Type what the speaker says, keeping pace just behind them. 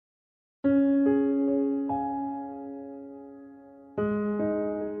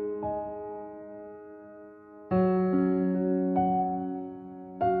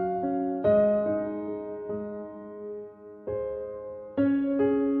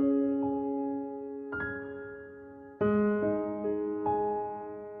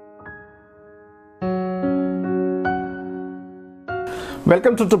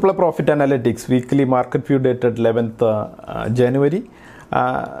Welcome to AAA Profit Analytics weekly market view dated 11th January.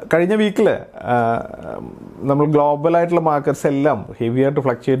 കഴിഞ്ഞ വീക്കിൽ നമ്മൾ ഗ്ലോബലായിട്ടുള്ള markets എല്ലാം ഹെവി ആയിട്ട്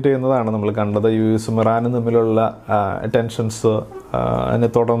ഫ്ലക്ച്വേറ്റ് ചെയ്യുന്നതാണ് നമ്മൾ കണ്ടത്. യുഎസും ഇറാനും തമ്മിലുള്ള ടെൻഷൻസ് അതിനെ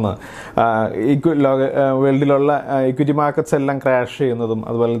തുടർന്ന് വേൾഡിലുള്ള ഇക്വിറ്റി മാർക്കറ്റ്സ് എല്ലാം ക്രാഷ് ചെയ്യുന്നതും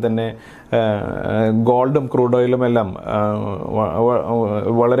അതുപോലെ തന്നെ ഗോൾഡും ക്രൂഡ് ഓയിലും എല്ലാം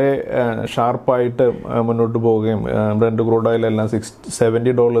വളരെ ഷാർപ്പായിട്ട് മുന്നോട്ട് പോവുകയും ബ്രന്റ് ക്രൂഡ് ഓയിലെല്ലാം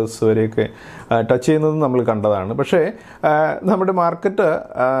 $70 വരെയൊക്കെ ടച്ച് ചെയ്യുന്നതും നമ്മൾ കണ്ടതാണ്. പക്ഷേ നമ്മുടെ മാർക്കറ്റ്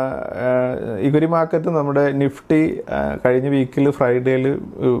ഇക്വിറ്റി മാർക്കറ്റ് നമ്മുടെ നിഫ്റ്റി കഴിഞ്ഞ വീക്കിൽ ഫ്രൈഡേയിൽ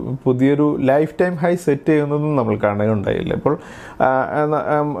പുതിയൊരു ലൈഫ് ടൈം ഹൈ സെറ്റ് ചെയ്യുന്നതും നമ്മൾ കാണുകയുണ്ടായില്ല. ഇപ്പോൾ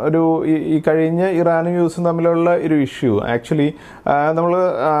ഈ കഴിഞ്ഞ ഇറാനും യുഎസും തമ്മിലുള്ള ഒരു ഇഷ്യൂ ആക്ച്വലി നമ്മൾ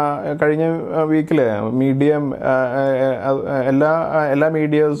കഴിഞ്ഞ വീക്കിൽ എല്ലാ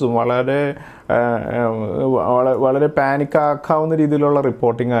മീഡിയാസും വളരെ പാനിക്കാക്കാവുന്ന രീതിയിലുള്ള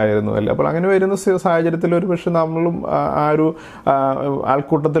റിപ്പോർട്ടിംഗ് ആയിരുന്നു അല്ലേ. അപ്പോൾ അങ്ങനെ വരുന്ന സാഹചര്യത്തിൽ ഒരു പക്ഷേ നമ്മളും ആ ഒരു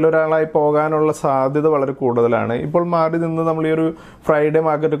ആൾക്കൂട്ടത്തിലൊരാളായി പോകാനുള്ള സാധ്യത വളരെ കൂടുതലാണ്. ഇപ്പോൾ മാറി നിന്ന് നമ്മൾ ഈ ഒരു ഫ്രൈഡേ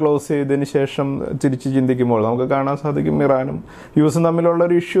മാർക്കറ്റ് ക്ലോസ് ചെയ്തതിന് ശേഷം തിരിച്ച് ചിന്തിക്കുമ്പോൾ നമുക്ക് കാണാൻ സാധിക്കും ഇറാനും യുഎസും തമ്മിലുള്ള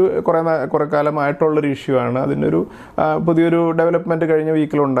ഒരു ഇഷ്യൂ കുറേ കാലമായിട്ടുള്ളൊരു ഇഷ്യൂ ആണ്. അതിനൊരു പുതിയൊരു ഡെവലപ്മെൻറ്റ് കഴിഞ്ഞ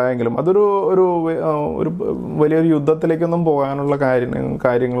വീക്കിലുണ്ടായെങ്കിലും അതൊരു വലിയൊരു യുദ്ധത്തിലേക്കൊന്നും പോകാനുള്ള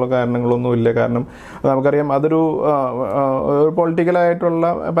കാരണങ്ങളൊന്നും ഇല്ല. കാരണം നമുക്കറിയാം അതൊരു പൊളിറ്റിക്കലായിട്ടുള്ള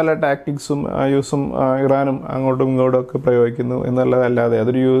പല ടാക്ടിക്സും യുഎസും ഇറാനും അങ്ങോട്ടും ഇങ്ങോട്ടും ഒക്കെ പ്രയോഗിക്കുന്നു എന്നുള്ളതല്ലാതെ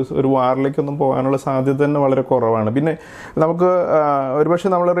ഒരു വാറിലേക്കൊന്നും പോകാനുള്ള സാധ്യത തന്നെ വളരെ കുറവാണ്. പിന്നെ നമുക്ക് ഒരുപക്ഷെ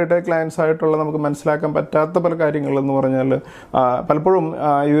നമ്മൾ റീറ്റെയിൽ ക്ലയൻസ് ആയിട്ടുള്ള നമുക്ക് മനസ്സിലാക്കാൻ പറ്റാത്ത പല കാര്യങ്ങളെന്ന് പറഞ്ഞാൽ പലപ്പോഴും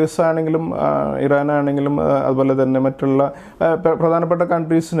യുഎസ് ആണെങ്കിലും ഇറാനാണെങ്കിലും അതുപോലെ തന്നെ മറ്റുള്ള പ്രധാനപ്പെട്ട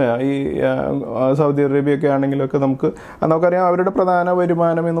കൺട്രീസിന് ഈ സൗദി അറേബ്യയൊക്കെ ആണെങ്കിലൊക്കെ നമുക്കറിയാം അവരുടെ പ്രധാന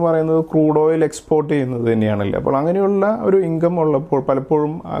വരുമാനം എന്ന് പറയുന്നത് ക്രൂഡ് ഓയിൽ എക്സ്പോർട്ട് ചെയ്യുന്നത് തന്നെയാണല്ലോ. അപ്പോൾ അങ്ങനെയുള്ള ഒരു ഇൻകം ഉള്ളപ്പോൾ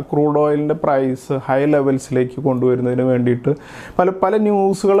പലപ്പോഴും ആ ക്രൂഡ് ഓയിലിൻ്റെ പ്രൈസ് ഹൈ ലെവൽസിലേക്ക് കൊണ്ടുവരുന്നതിന് വേണ്ടിയിട്ട് പല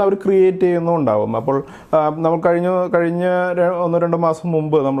ന്യൂസുകൾ അവർ ക്രിയേറ്റ് ചെയ്യുന്നുണ്ടാവും. അപ്പോൾ നമ്മൾ കഴിഞ്ഞ 1-2 മാസം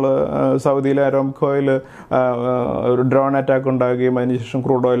മുമ്പ് നമ്മൾ സൗദിയിലെ അരാംകോയിൽ ഒരു ഡ്രോൺ അറ്റാക്ക് ഉണ്ടാകുകയും അതിനുശേഷം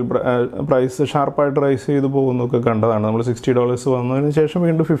ക്രൂഡ് ഓയിൽ പ്രൈസ് ഷാർപ്പായിട്ട് റൈസ് ചെയ്ത് പോകുന്നൊക്കെ കണ്ടതാണ്. നമ്മൾ $60 വന്നതിന് ശേഷം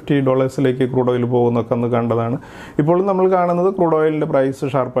വീണ്ടും $50 ക്രൂഡ് ഓയിൽ പോകുന്നൊക്കെ അന്ന് കണ്ടതാണ്. ഇപ്പോഴും നമ്മൾ കാണുന്നത് ക്രൂഡ് ഓയിലിൻ്റെ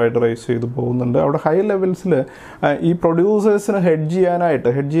പ്രൈസ് ഷാർപ്പായിട്ട് റൈസ് ചെയ്ത് പോകുന്നുണ്ട്. അവിടെ ഹൈ ലെവൽസിൽ ഈ പ്രൊഡ്യൂസേഴ്സിന് ഹെഡ്ജ്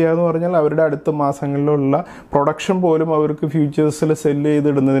ചെയ്യാന്ന് പറഞ്ഞാൽ അവരുടെ അടുത്ത മാസങ്ങളിലുള്ള പ്രൊഡക്ഷൻ പോലും അവർക്ക് ഫ്യൂച്ചേഴ്സിൽ സെല്ല്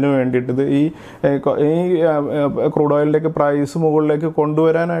ചെയ്തിടുന്നതിന് വേണ്ടിയിട്ട് ഈ ക്രൂഡ് ഓയിലിൻ്റെയൊക്കെ പ്രൈസ് മുകളിലേക്ക്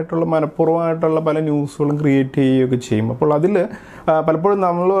കൊണ്ടുവരാനായിട്ടുള്ള മനഃപൂർവ്വമായിട്ടുള്ള പല ന്യൂസുകളും ക്രിയേറ്റ് ചെയ്യുകയൊക്കെ ചെയ്യും. അപ്പോൾ അതിൽ പലപ്പോഴും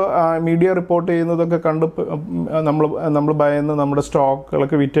നമ്മൾ മീഡിയ റിപ്പോർട്ട് ചെയ്യുന്നതൊക്കെ കണ്ട് നമ്മൾ ഭയന്ന് നമ്മുടെ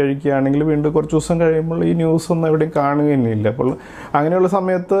സ്റ്റോക്കുകളൊക്കെ വിറ്റഴിക്കുകയാണെങ്കിൽ വീണ്ടും കുറച്ച് ദിവസം കഴിയുമ്പോൾ ഈ ന്യൂസ് ഒന്നും എവിടെയും കാണുകയില്ല. അപ്പോൾ അങ്ങനെയുള്ള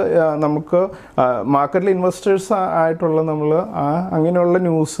സമയത്ത് നമുക്ക് മാർക്കറ്റിൽ ഇൻവെസ്റ്റേഴ്സ് ആയിട്ടുള്ള അങ്ങനെയുള്ള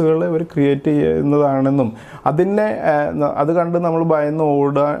ന്യൂസുകൾ ഇവർ ക്രിയേറ്റ് ചെയ്യുന്നതാണെന്നും അത് കണ്ട് നമ്മൾ ഭയന്ന്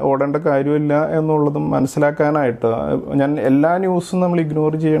ഓടേണ്ട കാര്യമില്ല എന്നുള്ളതും മനസ്സിലാക്കാനായിട്ട് ഞാൻ എല്ലാ ന്യൂസും നമ്മൾ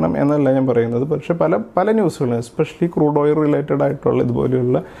ഇഗ്നോർ ചെയ്യണം എന്നല്ല ഞാൻ പറയുന്നത്. പക്ഷേ പല ന്യൂസുകളും എസ്പെഷ്യലി ക്രൂഡ് ഓയിൽ റിലേറ്റഡ് ആയിട്ടുള്ള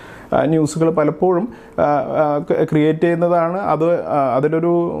ഇതുപോലെയുള്ള ന്യൂസുകൾ പലപ്പോഴും ക്രിയേറ്റ് ചെയ്യുന്നതാണ്. അതിലൊരു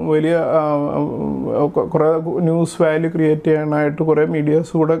വലിയ കുറേ ന്യൂസ് വാല്യൂ ക്രിയേറ്റ് ചെയ്യാനായിട്ട് കുറേ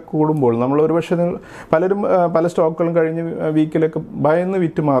മീഡിയാസ് കൂടെ കൂടുമ്പോൾ നമ്മൾ ഒരു പക്ഷേ പല സ്റ്റോക്കുകളും കഴിഞ്ഞ വീക്കിലൊക്കെ ഭയന്ന്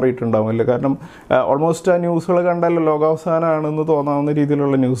വിറ്റ് മാറിയിട്ടുണ്ടാവില്ല. കാരണം ഓൾമോസ്റ്റ് ആ ന്യൂസുകൾ കണ്ടാൽ ലോകാവസാനമാണെന്ന് തോന്നാവുന്ന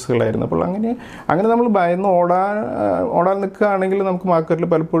രീതിയിലുള്ള ന്യൂസുകളായിരുന്നു. അപ്പോൾ അങ്ങനെ നമ്മൾ ഭയന്ന് ഓടാൻ നിൽക്കുകയാണെങ്കിൽ നമുക്ക് മാർക്കറ്റിൽ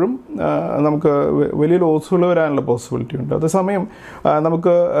പലപ്പോഴും നമുക്ക് വലിയ ലോസുകൾ വരാനുള്ള പോസിബിലിറ്റി ഉണ്ട്. അതേസമയം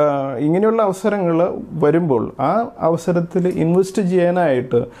നമുക്ക് ഇങ്ങനെയുള്ള അവസരങ്ങൾ വരുമ്പോൾ ആ അവസരത്തിൽ ഇൻവെസ്റ്റ്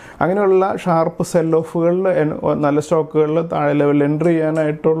ചെയ്യാനായിട്ട് അങ്ങനെയുള്ള ഷാർപ്പ് സെൽ ഓഫുകളിൽ നല്ല സ്റ്റോക്കുകളിൽ താഴെ ലെവലിൽ എൻട്രി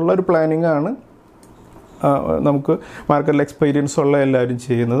ചെയ്യാനായിട്ടുള്ള ഒരു പ്ലാനിങ് ആണ് നമുക്ക് മാർക്കറ്റിൽ എക്സ്പീരിയൻസ് ഉള്ള എല്ലാവരും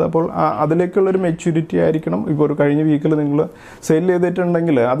ചെയ്യുന്നത്. അപ്പോൾ അതിലേക്കുള്ളൊരു മെച്യൂരിറ്റി ആയിരിക്കണം. ഇപ്പോൾ ഒരു കഴിഞ്ഞ വീക്കിൽ നിങ്ങൾ സെയിൽ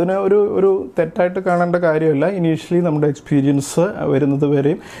ചെയ്തിട്ടുണ്ടെങ്കിൽ അതിന് ഒരു തെറ്റായിട്ട് കാണേണ്ട കാര്യമില്ല. ഇനീഷ്യലി നമ്മുടെ എക്സ്പീരിയൻസ് വരുന്നത്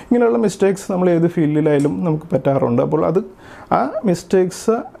വരെയും ഇങ്ങനെയുള്ള മിസ്റ്റേക്സ് നമ്മൾ ഏത് ഫീൽഡിലായാലും നമുക്ക് പറ്റാറുണ്ട്. അപ്പോൾ ആ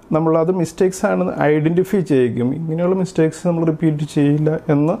മിസ്റ്റേക്സ് മിസ്റ്റേക്സ് ആണെന്ന് ഐഡൻറ്റിഫൈ ചെയ്യിക്കും. ഇങ്ങനെയുള്ള മിസ്റ്റേക്സ് നമ്മൾ റിപ്പീറ്റ് ചെയ്യില്ല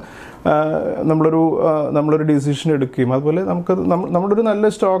എന്ന് നമ്മളൊരു ഡിസിഷൻ എടുക്കുകയും അതുപോലെ നമ്മുടെ ഒരു നല്ല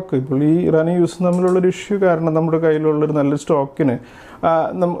സ്റ്റോക്ക് ഇപ്പോൾ ഈ ഇറാനും യുഎസും തമ്മിലുള്ളൊരു ഇഷ്യൂ കാരണം നമ്മുടെ കയ്യിലുള്ളൊരു നല്ല സ്റ്റോക്കിന്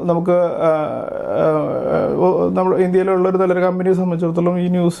നമുക്ക് നമ്മൾ ഇന്ത്യയിലുള്ളൊരു നല്ലൊരു കമ്പനിയെ സംബന്ധിച്ചിടത്തോളം ഈ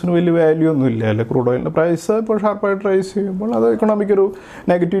ന്യൂസിന് വലിയ വാല്യൂ ഒന്നും ഇല്ല അല്ലേ. ക്രൂഡ് ഓയിലിൻ്റെ പ്രൈസ് ഇപ്പോൾ ഷാർപ്പായിട്ട് റൈസ് ചെയ്യുമ്പോൾ അത് എക്കണോമിക്കൊരു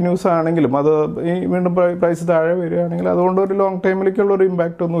നെഗറ്റീവ് ന്യൂസ് ആണെങ്കിലും അത് ഈ വീണ്ടും പ്രൈസ് താഴെ വരികയാണെങ്കിൽ അതുകൊണ്ട് ഒരു ലോങ് ടൈമിലേക്കുള്ള ഒരു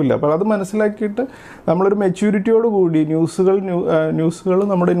ഇമ്പാക്റ്റ് ഒന്നുമില്ല. അപ്പോൾ അത് മനസ്സിലാക്കിയിട്ട് നമ്മളൊരു മെച്യൂരിറ്റിയോട് കൂടി ന്യൂസുകൾ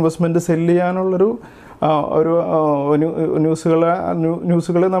നമ്മുടെ ഇൻവെസ്റ്റ്മെൻറ്റ് സെല്ല് ചെയ്യാനുള്ളൊരു ഒരു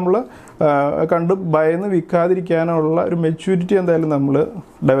ന്യൂസുകൾ നമ്മൾ കണ്ട് ഭയന്ന് വിൽക്കാതിരിക്കാനുള്ള ഒരു മെച്യൂരിറ്റി എന്തായാലും നമ്മൾ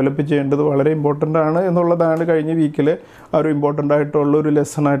ഡെവലപ്പ് ചെയ്യേണ്ടത് വളരെ ഇമ്പോർട്ടൻ്റ് ആണ് എന്നുള്ളതാണ് കഴിഞ്ഞ വീക്കിൽ ഒരു ഇമ്പോർട്ടൻ്റ് ആയിട്ടുള്ള ഒരു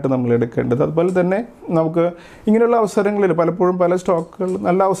ലെസണായിട്ട് നമ്മൾ എടുക്കേണ്ടത്. അതുപോലെ തന്നെ നമുക്ക് ഇങ്ങനെയുള്ള അവസരങ്ങളിൽ പലപ്പോഴും പല സ്റ്റോക്കുകൾ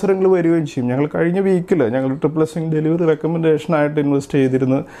നല്ല അവസരങ്ങൾ വരികയും ചെയ്യും. ഞങ്ങൾ കഴിഞ്ഞ വീക്കിൽ ഞങ്ങൾ ട്രിപ്പിൾ ഡെലിവറി റെക്കമെൻഡേഷനായിട്ട് ഇൻവെസ്റ്റ്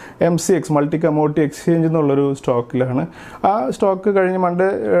ചെയ്തിരുന്നത് MCX മൾട്ടി കമോഡിറ്റി എക്സ്ചേഞ്ച് എന്നുള്ളൊരു സ്റ്റോക്കിലാണ്. ആ സ്റ്റോക്ക് കഴിഞ്ഞ മൺഡേ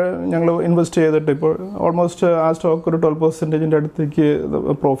ഞങ്ങൾ ഇൻവെസ്റ്റ് ചെയ്തിട്ട് ഇപ്പോൾ ഓൾമോസ്റ്റ് ആ സ്റ്റോക്ക് ഒരു 12% അടുത്തേക്ക്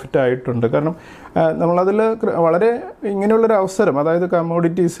പ്രോഫിറ്റ് ആയിട്ടുണ്ട്. കാരണം നമ്മളതിൽ വളരെ ഇങ്ങനെയുള്ളൊരു അവസരം, അതായത്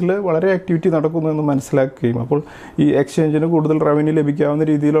കമോഡിറ്റീസിൽ വളരെ ആക്ടിവിറ്റി നടക്കുന്നു എന്ന് മനസ്സിലാക്കുകയും അപ്പോൾ ഈ എക്സ്ചേഞ്ചിന് കൂടുതൽ റവന്യൂ ലഭിക്കാവുന്ന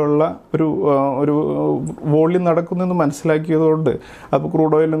രീതിയിലുള്ള ഒരു വോള്യം നടക്കുന്നതെന്ന് മനസ്സിലാക്കിയതുകൊണ്ട്, അപ്പോൾ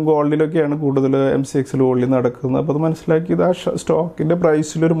ക്രൂഡ് ഓയിലും ഗോൾഡിലൊക്കെയാണ് കൂടുതൽ MCXൽ വോള്യം നടക്കുന്നത്. അപ്പോൾ അത് മനസ്സിലാക്കിയത് ആ സ്റ്റോക്കിൻ്റെ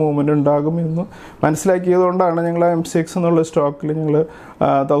പ്രൈസിലൊരു മൂവ്മെൻറ്റ് ഉണ്ടാകുമെന്ന് മനസ്സിലാക്കിയതുകൊണ്ടാണ് ഞങ്ങൾ ആ MCX എന്നുള്ള സ്റ്റോക്കിൽ ഞങ്ങൾ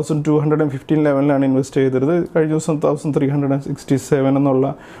 1215 ലെവലിലാണ് ഇൻവെസ്റ്റ് ചെയ്തത്. കഴിഞ്ഞ ദിവസം 1367 എന്നുള്ള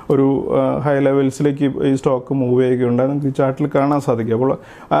ഒരു ഹൈ ലെവൽസിലേക്ക് ഈ സ്റ്റോക്ക് മൂവ് ചെയ്യുകയുണ്ടായി. നമുക്ക് ഈ ചാർട്ടിൽ കാണാൻ സാധിക്കും. അപ്പോൾ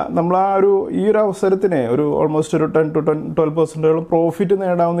നമ്മൾ ഈ ഒരു അവസരത്തിനെ ഒരു ഓൾമോസ്റ്റ് ഒരു 10 to 12% പ്രോഫിറ്റ്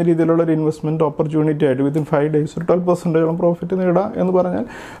നേടാവുന്ന രീതിയിലുള്ള ഒരു ഇൻവെസ്റ്റ്മെൻറ്റ് ഓപ്പർച്യൂണിറ്റി ആയിട്ട് വിത്തിൻ 5 days ഒരു 12% പ്രോഫിറ്റ് നേടാം എന്ന് പറഞ്ഞാൽ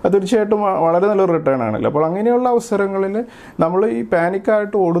അത് തീർച്ചയായിട്ടും വളരെ നല്ലൊരു റിട്ടേൺ ആണല്ലോ. അപ്പോൾ അങ്ങനെയുള്ള അവസരങ്ങളിൽ നമ്മൾ ഈ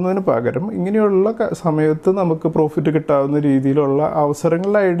പാനിക്കായിട്ട് ഓടുന്നതിന് പകരം ഇങ്ങനെയുള്ള സമയത്ത് നമുക്ക് പ്രോഫിറ്റ് കിട്ടാവുന്ന രീതിയിലുള്ള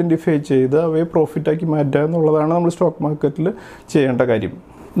അവസരങ്ങൾ ഐഡൻറ്റിഫൈ ചെയ്ത് അവയെ പ്രോഫിറ്റാക്കി മാറ്റുക എന്നുള്ളതാണ് നമ്മൾ സ്റ്റോക്ക് മാർക്കറ്റിൽ ചെയ്യേണ്ട കാര്യം.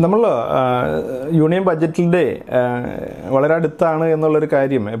 നമ്മൾ യൂണിയൻ ബഡ്ജറ്റിൻ്റെ വളരെ അടുത്താണ് എന്നുള്ളൊരു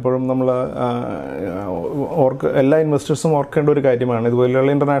കാര്യം എപ്പോഴും നമ്മൾ എല്ലാ ഇൻവെസ്റ്റേഴ്സും ഓർക്കേണ്ട ഒരു കാര്യമാണ്.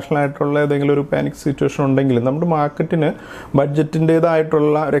 ഇതുപോലെയുള്ള ഇൻ്റർനാഷണൽ ആയിട്ടുള്ള ഏതെങ്കിലും ഒരു പാനിക് സിറ്റുവേഷൻ ഉണ്ടെങ്കിൽ നമ്മുടെ മാർക്കറ്റിന്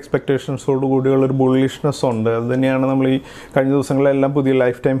ബഡ്ജറ്റിൻ്റേതായിട്ടുള്ള ഒരു എക്സ്പെക്റ്റേഷൻസോട് കൂടിയുള്ള ഒരു ബുള്ളിഷ്നെസ് ഉണ്ട്. അത് തന്നെയാണ് നമ്മൾ ഈ കഴിഞ്ഞ ദിവസങ്ങളിലെല്ലാം പുതിയ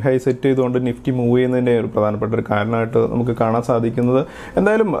ലൈഫ് ടൈം ഹൈ സെറ്റ് ചെയ്തുകൊണ്ട് നിഫ്റ്റി മൂവ് ചെയ്യുന്നതിൻ്റെ ഒരു പ്രധാനപ്പെട്ട ഒരു കാരണമായിട്ട് നമുക്ക് കാണാൻ സാധിക്കുന്നത്.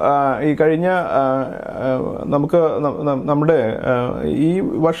 എന്തായാലും ഈ കഴിഞ്ഞ നമ്മുടെ ഈ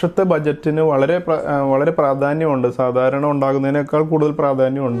വർഷത്തെ ബഡ്ജറ്റിന് വളരെ പ്രാധാന്യമുണ്ട്. സാധാരണ ഉണ്ടാകുന്നതിനേക്കാൾ കൂടുതൽ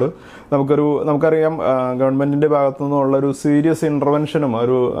പ്രാധാന്യമുണ്ട്. നമുക്കറിയാം ഗവൺമെൻറ്റിൻ്റെ ഭാഗത്തു നിന്നുള്ളൊരു സീരിയസ് ഇൻ്റർവെൻഷനും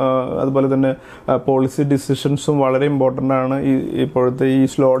അതുപോലെ തന്നെ പോളിസി ഡിസിഷൻസും വളരെ ഇമ്പോർട്ടൻ്റ് ആണ് ഇപ്പോഴത്തെ ഈ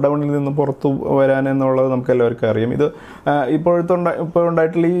സ്ലോ ഡൗണിൽ നിന്ന് പുറത്തു വരാൻ എന്നുള്ളത് നമുക്ക് എല്ലാവർക്കും അറിയാം. ഇത് ഇപ്പോൾ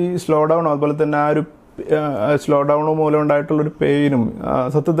ഉണ്ടായിട്ടുള്ള ഈ സ്ലോ ഡൗൺ അതുപോലെ തന്നെ ആ ഒരു സ്ലോ ഡൗൺ മൂലം ഉണ്ടായിട്ടുള്ളൊരു പെയിനും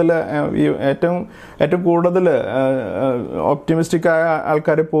സത്യത്തിൽ ഈ ഏറ്റവും കൂടുതൽ ഓപ്റ്റിമിസ്റ്റിക് ആയ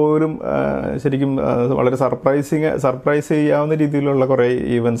ആൾക്കാരെ പോലും ശരിക്കും വളരെ സർപ്രൈസ് ചെയ്യാവുന്ന രീതിയിലുള്ള കുറേ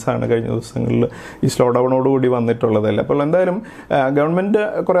ഈവൻസ് ആണ് കഴിഞ്ഞ ദിവസങ്ങളിൽ ഈ സ്ലോ ഡൗണോടുകൂടി വന്നിട്ടുള്ളതല്ല. അപ്പോൾ എന്തായാലും ഗവൺമെൻറ്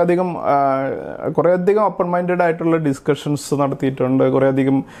കുറേയധികം ഓപ്പൺ മൈൻഡഡ് ആയിട്ടുള്ള ഡിസ്കഷൻസ് നടത്തിയിട്ടുണ്ട്,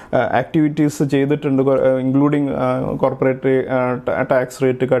 കുറേയധികം ആക്ടിവിറ്റീസ് ചെയ്തിട്ടുണ്ട്, including corporate tax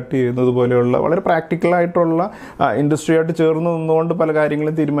rate cut ചെയ്യുന്നത് പോലെയുള്ള വളരെ പ്രാക്ടിക്കൽ ആയിട്ടുള്ള ഇൻഡസ്ട്രിയായിട്ട് ചേർന്ന് നിന്നുകൊണ്ട് പല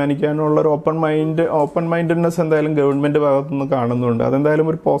കാര്യങ്ങളും തീരുമാനിക്കാനുള്ള ഒരു ഓപ്പൺ മൈൻഡഡ്നെസ് എന്തായാലും ഗവൺമെൻറ് ഭാഗത്തുനിന്ന് കാണുന്നുണ്ട്. അതെന്തായാലും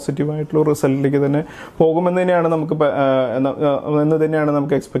ഒരു പോസിറ്റീവായിട്ടുള്ള റിസൾട്ടിലേക്ക് തന്നെ പോകുമെന്ന് തന്നെയാണ്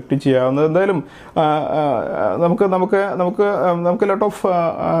നമുക്ക് എക്സ്പെക്റ്റ് ചെയ്യാവുന്നത്. എന്തായാലും നമുക്ക് ലോട്ട് ഓഫ്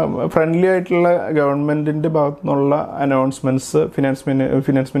ഫ്രണ്ട്ലി ആയിട്ടുള്ള ഗവൺമെൻറ്റിൻ്റെ ഭാഗത്തുനിന്നുള്ള അനൗൺസ്മെൻറ്റ്സ്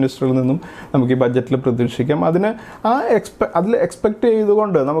ഫിനാൻസ് മിനിസ്റ്ററിൽ നിന്നും നമുക്ക് ഈ ബഡ്ജറ്റിൽ പ്രതീക്ഷിക്കാം. അതിൽ എക്സ്പെക്റ്റ്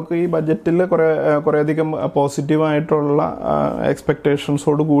ചെയ്തുകൊണ്ട് നമുക്ക് ഈ ബഡ്ജറ്റിൽ കുറേയധികം പോസിറ്റീവായിട്ടുള്ള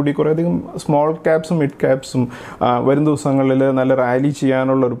എക്സ്പെക്റ്റേഷൻസോട് കൂടി കുറേയധികം സ്മോൾ ക്യാപ്സും മിഡ് ക്യാപ്സും വരും ദിവസങ്ങളിൽ നല്ല റാലി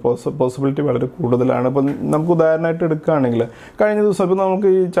ചെയ്യാനുള്ള ഒരു പോസിബിലിറ്റി വളരെ കൂടുതലാണ്. ഇപ്പം നമുക്ക് ഉദാഹരണമായിട്ട് എടുക്കുകയാണെങ്കിൽ കഴിഞ്ഞ ദിവസം ഇപ്പോൾ നമുക്ക്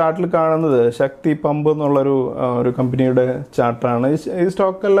ഈ ചാർട്ടിൽ കാണുന്നത് ശക്തി പമ്പ് എന്നുള്ളൊരു കമ്പനിയുടെ ചാർട്ടാണ്. ഈ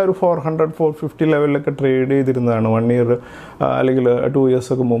സ്റ്റോക്കെല്ലാം ഒരു 400-450 ലെവലിലൊക്കെ ട്രേഡ് ചെയ്തിരുന്നതാണ് 1 year അല്ലെങ്കിൽ 2 years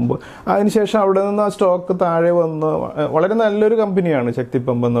ഒക്കെ മുമ്പ്. അതിനുശേഷം അവിടെ നിന്ന് ആ സ്റ്റോക്ക് താഴെ വന്ന് വളരെ നല്ലൊരു കമ്പനിയാണ് ശക്തി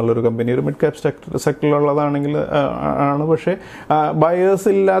പമ്പ് എന്നുള്ളൊരു കമ്പനി. ഒരു മിഡ് ക്യാപ് സെക്ടറിലുള്ളതാണെങ്കിൽ ആണ്. പക്ഷേ ബയേഴ്സ്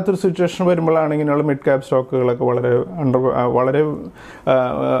ഇല്ലാത്തൊരു സിറ്റുവേഷൻ വരുമ്പോഴാണ് ഇങ്ങനെയുള്ള മിഡ് ക്യാപ് സ്റ്റോക്കുകളൊക്കെ വളരെ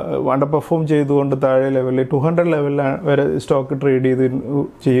അണ്ടർ പെർഫോം ചെയ്തുകൊണ്ട് താഴെ ലെവലിൽ 200 ലെവലിൽ വരെ സ്റ്റോക്ക് ട്രേഡ്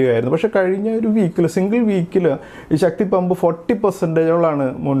ചെയ്യുകയായിരുന്നു. പക്ഷേ കഴിഞ്ഞ ഒരു സിംഗിൾ വീക്കിൽ ഈ ശക്തി പമ്പ് 40%-ഓളാണ്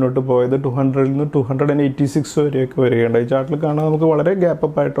മുന്നോട്ട് പോയത്. 200-ൽ നിന്ന് 286 വരെയൊക്കെ വരികയുണ്ടായി. ചാർട്ടിൽ കാണാൻ നമുക്ക് വളരെ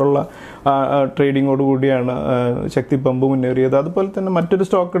ഗ്യാപ്പപ്പ് ആയിട്ടുള്ള ട്രേഡിങ്ങോട് കൂടിയാണ് ശക്തി പമ്പ് മുന്നേറിയത്. അതുപോലെ തന്നെ മറ്റൊരു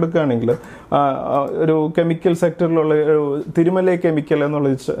സ്റ്റോക്ക് എടുക്കുകയാണെങ്കിൽ ഒരു കെമിക്കൽ സെക്ടറിലുള്ള തിരുമല കെമിക്കൽ എന്നുള്ള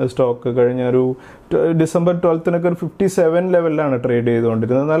സ്റ്റോക്ക് കഴിഞ്ഞ ഒരു December 12th ഒരു 57 ലെവലിലാണ് ട്രേഡ്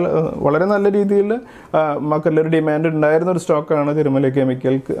ചെയ്തുകൊണ്ടിരുന്നത്. വളരെ നല്ല രീതിയിൽ മാർക്കറ്റിലൊരു ഡിമാൻഡ് ഉണ്ടായിരുന്ന ഒരു സ്റ്റോക്കാണ് തിരുമല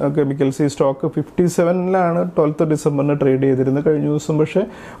കെമിക്കൽസ്. ഈ സ്റ്റോക്ക് 57ലാണ് 12th December ട്രേഡ് ചെയ്തിരുന്നത് കഴിഞ്ഞ ദിവസം. പക്ഷേ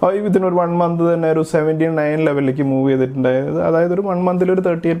ഇതിനൊരു 1 month തന്നെ ഒരു 79 ലെവലിലേക്ക് മൂവ് ചെയ്തിട്ടുണ്ടായത്. അതായത് ഒരു 1 month ഒരു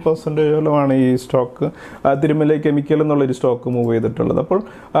 38%-ഓളമാണ് ഈ സ്റ്റോക്ക് തിരുമല കെമിക്കൽ എന്നുള്ളൊരു സ്റ്റോക്ക് മൂവ് ചെയ്തിട്ടുള്ളത്. അപ്പോൾ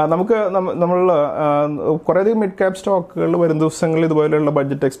നമ്മൾ കുറേയധികം മിഡ് ക്യാപ് സ്റ്റോക്കുകൾ വരും ദിവസങ്ങളിൽ ഇതുപോലെയുള്ള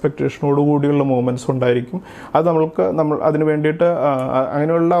ബഡ്ജറ്റ് എക്സ്പെക്ടേഷനോട് കൂടിയുള്ള മൂവ്മെൻറ്റ്സ് ഉണ്ടായിരിക്കും. അത് നമ്മൾ അതിന് വേണ്ടിയിട്ട്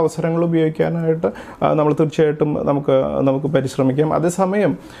അങ്ങനെയുള്ള അവസരങ്ങൾ ഉപയോഗിക്കാനായിട്ട് നമ്മൾ തീർച്ചയായിട്ടും നമുക്ക് പരിശ്രമിക്കാം.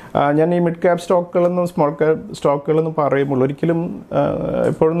 അതേസമയം ഞാൻ ഈ മിഡ് ക്യാപ് സ്റ്റോക്കുകളെന്നും സ്മോൾ ക്യാപ് സ്റ്റോക്കുകളെന്നും പറയുമ്പോൾ ഒരിക്കലും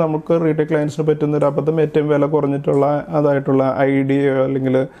എപ്പോഴും നമുക്ക് റീറ്റെയിൽ ക്ലയൻസിന് പറ്റുന്നൊരു അബദ്ധം ഏറ്റവും വില കുറഞ്ഞിട്ടുള്ള അതായിട്ടുള്ള ഐഡിയയോ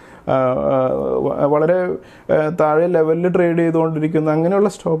അല്ലെങ്കിൽ വളരെ താഴെ ലെവലിൽ ട്രേഡ് ചെയ്തുകൊണ്ടിരിക്കുന്ന അങ്ങനെയുള്ള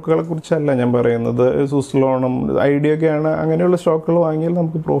സ്റ്റോക്കുകളെ കുറിച്ചല്ല ഞാൻ പറയുന്നത്. സുസ്ലോണും ഐഡിയൊക്കെയാണ്. അങ്ങനെയുള്ള സ്റ്റോക്കുകൾ വാങ്ങിയാൽ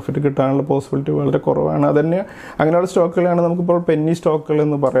നമുക്ക് പ്രോഫിറ്റ് കിട്ടാനുള്ള പോസിബിലിറ്റി വളരെ കുറവാണ്. അതന്നെ അങ്ങനെയുള്ള സ്റ്റോക്കുകളാണ് നമുക്കിപ്പോൾ പെന്നി സ്റ്റോക്കുകൾ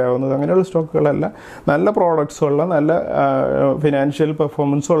എന്ന് പറയാവുന്നത്. അങ്ങനെയുള്ള സ്റ്റോക്കുകളല്ല, നല്ല പ്രോഡക്ട്സുള്ള നല്ല ഫിനാൻഷ്യൽ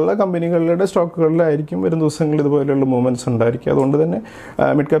പെർഫോമൻസ് ഉള്ള കമ്പനികളുടെ സ്റ്റോക്കുകളിലായിരിക്കും വരും ദിവസങ്ങളിൽ ഇതുപോലെയുള്ള മൂവ്മെൻറ്റ്സ് ഉണ്ടായിരിക്കും. അതുകൊണ്ട് തന്നെ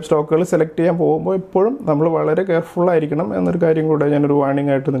മിഡ് ക്യാപ് സ്റ്റോക്കുകൾ സെലക്ട് ചെയ്യാൻ പോകുമ്പോൾ എപ്പോഴും നമ്മൾ വളരെ കെയർഫുൾ ആയിരിക്കണം എന്നൊരു കാര്യം കൂടെ ഞാനൊരു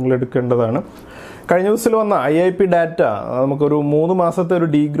വാർണിംഗ് ആയിട്ട് നിങ്ങൾ എടുക്കേണ്ടതാണ്. കഴിഞ്ഞ ദിവസത്തിൽ വന്ന IIP ഡാറ്റ നമുക്കൊരു 3 മാസത്തെ ഒരു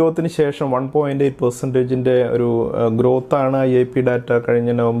ഡീഗ്രോത്തിന് ശേഷം 1.8% ഒരു ഗ്രോത്താണ് IIP ഡാറ്റ കഴിഞ്ഞ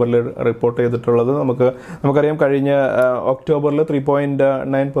നവംബറിൽ റിപ്പോർട്ട് ചെയ്തിട്ടുള്ളത്. നമുക്കറിയാം കഴിഞ്ഞ ഒക്ടോബറിൽ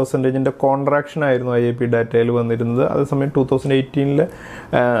 3.9% കോൺട്രാക്ഷൻ ആയിരുന്നു IIP ഡാറ്റയിൽ വന്നിരുന്നത്. അതേസമയം 2018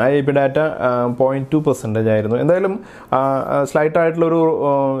 IIP ഡാറ്റ 0.2% ആയിരുന്നു. എന്തായാലും സ്ലൈറ്റ് ആയിട്ടുള്ളൊരു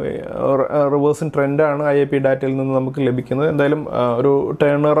റിവേഴ്സിംഗ് ട്രെൻഡാണ് IIP ഡാറ്റയിൽ നിന്ന് നമുക്ക് ലഭിക്കുന്നത്. എന്തായാലും ഒരു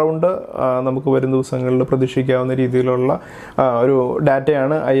ടേൺ അറൗണ്ട് നമുക്ക് വരുന്ന ദിവസങ്ങളിൽ പ്രതീക്ഷിക്കാവുന്ന രീതിയിലുള്ള ഒരു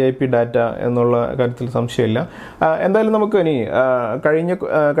ഡാറ്റയാണ് IIP ഡാറ്റ എന്നുള്ള കാര്യത്തിൽ സംശയമില്ല. എന്തായാലും നമുക്ക് ഇനി കഴിഞ്ഞ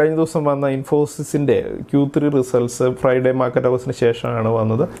ദിവസം വന്ന ഇൻഫോസിസിന്റെ Q3 റിസൾട്ട്സ് ഫ്രൈഡേ മാർക്കറ്റ് അവേഴ്സിന് ശേഷമാണ്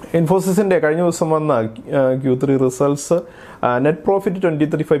വന്നത്. ഇൻഫോസിസിന്റെ കഴിഞ്ഞ ദിവസം വന്ന Q3 results net profit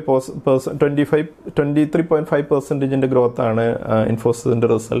 23.5% ഗ്രോത്താണ് ഇൻഫോസിസിന്റെ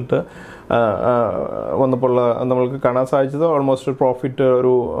result വന്നപ്പോൾ നമ്മൾക്ക് കാണാൻ സാധിച്ചത്. ഓൾമോസ്റ്റ് പ്രോഫിറ്റ്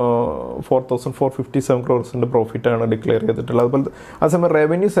ഒരു 4,457 crores പ്രോഫിറ്റാണ് ഡിക്ലെയർ ചെയ്തിട്ടുള്ളത്. അതുപോലെ അതേസമയം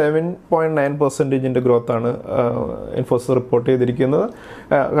റവന്യൂ 7.9% ഗ്രോത്താണ് ഇൻഫോസിസ് റിപ്പോർട്ട് ചെയ്തിരിക്കുന്നത്.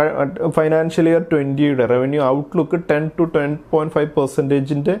 Financial year 20 revenue outlook 10 to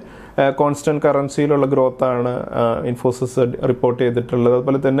 10.5% constant കറൻസിയിലുള്ള ഗ്രോത്താണ് Infosys report ചെയ്തിട്ടുള്ളത്.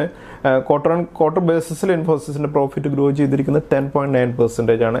 അതുപോലെ തന്നെ ക്വാർട്ടർ ബേസിസിൽ ഇൻഫോസിസിന്റെ പ്രോഫിറ്റ് ഗ്രോ ചെയ്തിരിക്കുന്നത്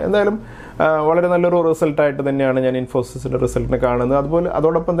 10.9% ആണ്. എന്തായാലും വളരെ നല്ലൊരു റിസൾട്ടായിട്ട് തന്നെയാണ് ഞാൻ ഇൻഫോസിസിന്റെ റിസൾട്ടിനെ കാണുന്നത്.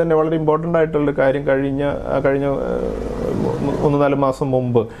 അതോടൊപ്പം തന്നെ വളരെ ഇമ്പോർട്ടൻ്റ് ആയിട്ടുള്ള കാര്യം കഴിഞ്ഞ 1-4 മാസം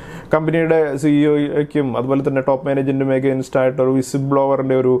മുമ്പ് കമ്പനിയുടെ സിഇഒയ്ക്കും അതുപോലെ തന്നെ ടോപ്പ് മാനേജ്മെന്റിനും എഗെയിൻസ്റ്റ് ആയിട്ടൊരു വിസിൽ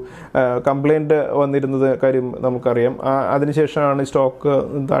ബ്ലോവറിന്റെ ഒരു കംപ്ലൈന്റ് വന്നിരുന്നത് കാര്യം നമുക്കറിയാം. അതിനുശേഷമാണ് സ്റ്റോക്ക്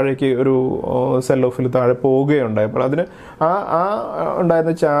താഴേക്ക് ഒരു സെൽ ഓഫിൽ താഴെ പോവുകയുണ്ടായി. അപ്പോൾ അതിന്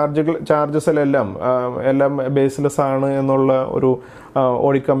ഉണ്ടായിരുന്ന ചാർജസിലെല്ലാം ബേസ്ലെസ് ആണ് എന്നുള്ള ഒരു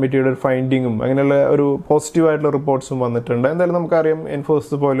ഓഡിറ്റ് കമ്മിറ്റിയുടെ ഒരു ഫൈൻഡിങ്ങും അങ്ങനെയുള്ള ഒരു പോസിറ്റീവായിട്ടുള്ള റിപ്പോർട്ട്സും വന്നിട്ടുണ്ട്. എന്തായാലും നമുക്കറിയാം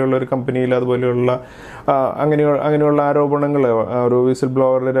ഇൻഫോസിസ് പോലെയുള്ള ഒരു കമ്പനിയിൽ അതുപോലെയുള്ള അങ്ങനെയുള്ള ആരോപണങ്ങൾ, ഒരു വിസിൽ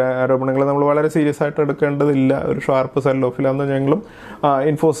ബ്ലോവറുടെ ആരോപണങ്ങൾ നമ്മൾ വളരെ സീരിയസ് ആയിട്ട് എടുക്കേണ്ടതില്ല. ഒരു ഷാർപ്പ് സെൽ ഓഫിലാന്ന് ഞങ്ങളും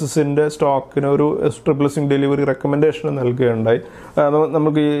ഇൻഫോസിസിന്റെ സ്റ്റോക്കിന് ഒരു ട്രിപ്പിൾ ഡെലിവറി റെക്കമെൻഡേഷൻ നൽകുകയുണ്ടായി.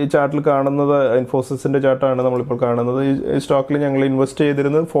 നമുക്ക് ഈ ചാർട്ടിൽ കാണുന്നത് ഇൻഫോസിസിന്റെ ചാർട്ടാണ് നമ്മളിപ്പോൾ കാണുന്നത്. ഈ സ്റ്റോക്കിൽ ഞങ്ങൾ ഇൻവെസ്റ്റ്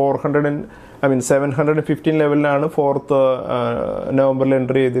ചെയ്തിരുന്നത് 715 ലെവലിലാണ് 4th നവംബറിൽ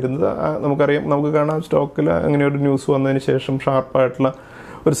എൻട്രി ചെയ്തിരുന്നത്. നമുക്ക് കാണാം സ്റ്റോക്കിൽ അങ്ങനെ ഒരു ന്യൂസ് വന്നതിന് ശേഷം ഷാർപ്പായിട്ടുള്ള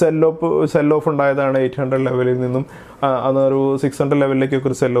ഒരു സെൽ ഓഫ് ഉണ്ടായതാണ് 800 ലെവലിൽ നിന്നും അതൊരു 600 ലെവലിലേക്കൊക്കെ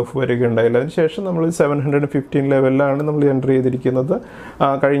ഒരു സെൽ ഓഫ് വരികയുണ്ടായില്ല. അതിനുശേഷം നമ്മൾ 715 ലെവലിലാണ് നമ്മൾ എൻട്രി ചെയ്തിരിക്കുന്നത്.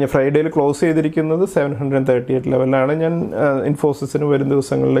 കഴിഞ്ഞ ഫ്രൈഡേയിൽ ക്ലോസ് ചെയ്തിരിക്കുന്നത് 738 ലെവലിലാണ്. ഞാൻ ഇൻഫോസിസിന് വരും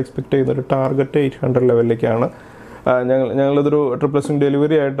ദിവസങ്ങളിൽ എക്സ്പെക്ട് ചെയ്യുന്ന ഒരു ടാർഗറ്റ് 800 ലെവലിലേക്കാണ്. ഞങ്ങളിതൊരു ട്രിപ്പിൾ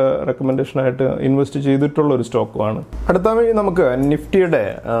ഡെലിവറി ആയിട്ട് റെക്കമെൻഡേഷനായിട്ട് ഇൻവെസ്റ്റ് ചെയ്തിട്ടുള്ള ഒരു സ്റ്റോക്കുമാണ്. അടുത്ത നമുക്ക് നിഫ്റ്റിയുടെ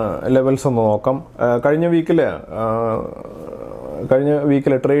ലെവൽസ് ഒന്ന് നോക്കാം. കഴിഞ്ഞ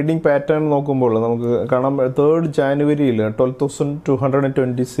വീക്കിലെ ട്രേഡിംഗ് പാറ്റേൺ നോക്കുമ്പോൾ നമുക്ക് കാണാം 3rd ജാനുവരിയിൽ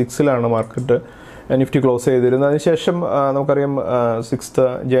 12,226 മാർക്കറ്റ് നിഫ്റ്റി ക്ലോസ് ചെയ്തിരുന്നത്. അതിനുശേഷം നമുക്കറിയാം 6th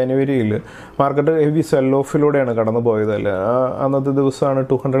ജാനുവരിയിൽ മാർക്കറ്റ് ഹെവി സെൽ ഓഫിലൂടെയാണ് കടന്നു പോയത്. അന്നത്തെ ദിവസമാണ്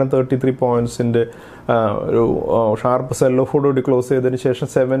 233 പോയിന്റ്സിന്റെ ഒരു ഷാർപ്പ് സെൽ ഓഫോടുകൂടി ക്ലോസ് ചെയ്തതിന് ശേഷം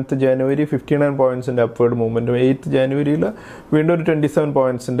 7th ജാനുവരി 59 പോയിന്റ്സിന്റെ അപ്വേർഡ് മൂവ്മെന്റും 8th ജാനുവരിയിൽ വീണ്ടും ഒരു 27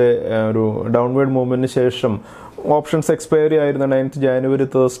 പോയിന്റ്സിന്റെ ഒരു ഡൗൺവേർഡ് മൂവ്മെന്റിന് ശേഷം ഓപ്ഷൻസ് എക്സ്പയറി ആയിരുന്ന 9th ജാനുവരി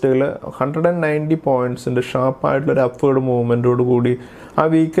തേഴ്സ്ഡേയിൽ 190 പോയിന്റ്സിന്റെ ഷാർപ്പായിട്ടുള്ളൊരു അപ്വേർഡ് മൂവ്മെന്റോട് കൂടി ആ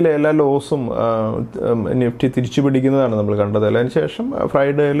വീക്കിലെ എല്ലാ ലോസും നിഫ്റ്റി തിരിച്ചു പിടിക്കുന്നതാണ് നമ്മൾ കണ്ടത്. അതിനുശേഷം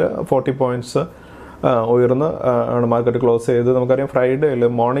ഫ്രൈഡേയിൽ 40 പോയിന്റ്സ് ഉയർന്ന് ആണ് മാർക്കറ്റ് ക്ലോസ് ചെയ്തത്. നമുക്കറിയാം ഫ്രൈഡേയിൽ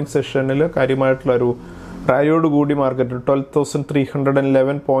മോർണിംഗ് സെഷനിൽ കാര്യമായിട്ടുള്ളൊരു റാലിയോടുകൂടി മാർക്കറ്റ്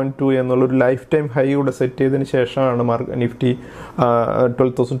 12,311.2 എന്നുള്ളൊരു ലൈഫ് ടൈം ഹൈ കൂടെ സെറ്റ് ചെയ്തതിന് ശേഷമാണ് നിഫ്റ്റി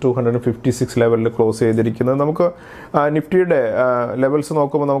 12,256 ലെവലിൽ ക്ലോസ് ചെയ്തിരിക്കുന്നത്. നമുക്ക് നിഫ്റ്റിയുടെ ലെവൽസ്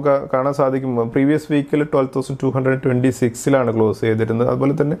നോക്കുമ്പോൾ നമുക്ക് കാണാൻ സാധിക്കും, പ്രീവിയസ് വീക്കിൽ 12,226 ക്ലോസ് ചെയ്തിരുന്നത്.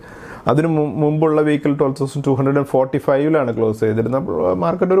 അതുപോലെ തന്നെ അതിന് മുമ്പുള്ള വീക്കിൽ 12,245 ക്ലോസ് ചെയ്തിരുന്നത്. അപ്പോൾ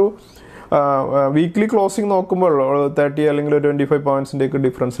മാർക്കറ്റ് ഒരു വീക്ക്ലി ക്ലോസിംഗ് നോക്കുമ്പോൾ 30 അല്ലെങ്കിൽ 25 പോയിന്റ്സിൻ്റെയൊക്കെ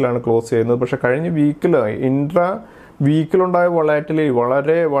ഡിഫറൻസിലാണ് ക്ലോസ് ചെയ്യുന്നത്. പക്ഷേ കഴിഞ്ഞ വീക്കിൽ ഇൻട്രാ വീക്കിലുണ്ടായ വൊളാറ്റിലിറ്റി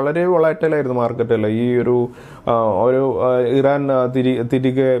വളരെ വളരെ വൊളാറ്റൈലായിരുന്നു മാർക്കറ്റിൽ. ഈ ഒരു ഇറാൻ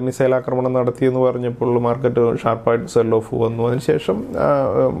തിരികെ മിസൈൽ ആക്രമണം നടത്തിയെന്ന് പറഞ്ഞപ്പോൾ മാർക്കറ്റ് ഷാർപ്പായിട്ട് സെൽ ഓഫ് വന്നു. അതിനുശേഷം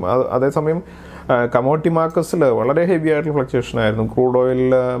അതേസമയം കമോഡിറ്റി മാർക്കറ്റ്സിൽ വളരെ ഹെവി ആയിട്ടുള്ള ഫ്ലക്ച്വേഷൻ ആയിരുന്നു.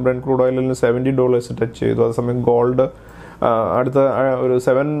 ബ്രെന്റ് ക്രൂഡ് ഓയിലിന് $70 ടച്ച് ചെയ്തു. അതേസമയം ഗോൾഡ് അടുത്ത ഒരു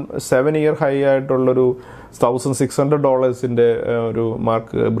 7 ഇയർ ഹൈ ആയിട്ടുള്ളൊരു $1,600 ഒരു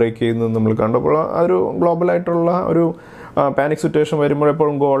മാർക്ക് ബ്രേക്ക് ചെയ്യുന്നത് നമ്മൾ കണ്ടപ്പോൾ അതൊരു ഗ്ലോബലായിട്ടുള്ള ഒരു പാനിക് സിറ്റുവേഷൻ വരുമ്പോൾ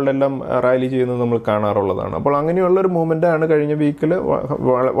എപ്പോഴും ഗോൾഡ് എല്ലാം റാലി ചെയ്യുന്നത് നമ്മൾ കാണാറുള്ളതാണ്. അപ്പോൾ അങ്ങനെയുള്ളൊരു മൂവ്മെൻ്റാണ് കഴിഞ്ഞ വീക്കിൽ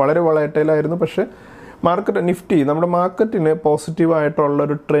വളരെ വളയറ്റയിലായിരുന്നു. പക്ഷേ നിഫ്റ്റി നമ്മുടെ മാർക്കറ്റിന്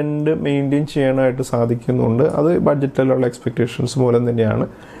പോസിറ്റീവായിട്ടുള്ളൊരു ട്രെൻഡ് മെയിൻറ്റെയിൻ ചെയ്യാനായിട്ട് സാധിക്കുന്നുണ്ട്. അത് ബഡ്ജറ്റിലുള്ള എക്സ്പെക്റ്റേഷൻസ് മൂലം തന്നെയാണ്.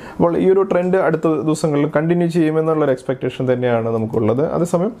 അപ്പോൾ ഈ ഒരു ട്രെൻഡ് അടുത്ത ദിവസങ്ങളിൽ കണ്ടിന്യൂ ചെയ്യുമെന്നുള്ളൊരു എക്സ്പെക്റ്റേഷൻ തന്നെയാണ് നമുക്കുള്ളത്.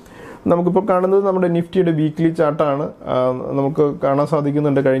 അതേസമയം നമുക്കിപ്പോൾ കാണുന്നത് നമ്മുടെ നിഫ്റ്റിയുടെ വീക്ക്ലി ചാർട്ടാണ്. നമുക്ക് കാണാൻ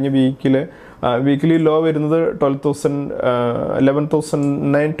സാധിക്കുന്നുണ്ട് കഴിഞ്ഞ വീക്കിലി ലോ വരുന്നത്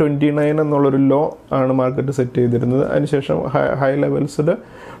 11,929 എന്നുള്ളൊരു ലോ ആണ് മാർക്കറ്റ് സെറ്റ് ചെയ്തിരുന്നത്. അതിനുശേഷം ഹൈ ലെവൽസിൽ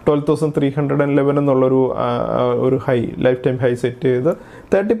 12,311 എന്നുള്ളൊരു high life time high set ചെയ്ത്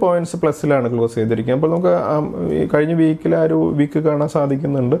 30 പോയിന്റ്സ് പ്ലസ്സിലാണ് ക്ലോസ് ചെയ്തിരിക്കുന്നത്. അപ്പോൾ നമുക്ക് കഴിഞ്ഞ വീക്കിൽ ആ ഒരു വീക്ക് കാണാൻ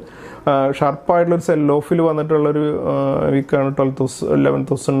സാധിക്കുന്നുണ്ട്. ഷാർപ്പായിട്ടുള്ളൊരു സെൽ ഓഫിൽ വന്നിട്ടുള്ളൊരു വീക്കാണ്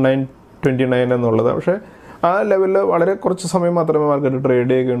 11,929 എന്നുള്ളത്. പക്ഷേ ആ ലെവലിൽ വളരെ കുറച്ച് സമയം മാത്രമേ മാർക്കറ്റ്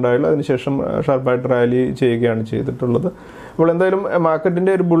ട്രേഡ് ചെയ്യുകയുണ്ടായുള്ളൂ. അതിനുശേഷം ഷാർപ്പായിട്ട് റാലി ചെയ്യുകയാണ് ചെയ്തിട്ടുള്ളത്. അപ്പോൾ എന്തായാലും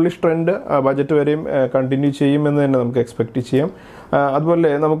മാർക്കറ്റിൻ്റെ ഒരു ബുള്ളിഷ് ട്രെൻഡ് ബജറ്റ് വരെയും കണ്ടിന്യൂ ചെയ്യുമെന്ന് തന്നെ നമുക്ക് എക്സ്പെക്റ്റ് ചെയ്യാം. അതുപോലെ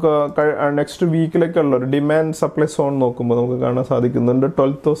നമുക്ക് നെക്സ്റ്റ് വീക്കിലേക്കുള്ള ഒരു ഡിമാൻഡ് സപ്ലൈ സോൺ നോക്കുമ്പോൾ നമുക്ക് കാണാൻ സാധിക്കുന്നുണ്ട്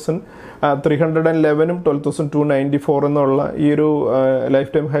 12,311 12,294 എന്നുള്ള ഈ ഒരു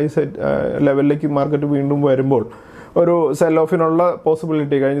ലൈഫ് ടൈം ഹൈ ലെവലിലേക്ക് മാർക്കറ്റ് വീണ്ടും വരുമ്പോൾ ഒരു സെൽ ഓഫിനുള്ള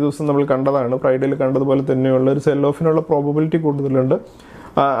പോസിബിലിറ്റി കഴിഞ്ഞ ദിവസം നമ്മൾ കണ്ടതാണ്, ഫ്രൈഡേയിൽ കണ്ടതുപോലെ തന്നെയുള്ള ഒരു സെൽ ഓഫിനുള്ള പ്രോബബിലിറ്റി കൂടുതലുണ്ട്.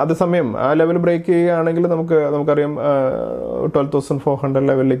 അതേസമയം ആ ലെവൽ ബ്രേക്ക് ചെയ്യുകയാണെങ്കിൽ നമുക്കറിയാം 12,400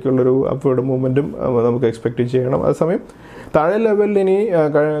 ലെവലിലേക്കുള്ളൊരു അപ്വേർഡ് മൂവ്മെൻറ്റും നമുക്ക് എക്സ്പെക്റ്റ് ചെയ്യണം. അതേസമയം താഴെ ലെവലിൽ ഇനി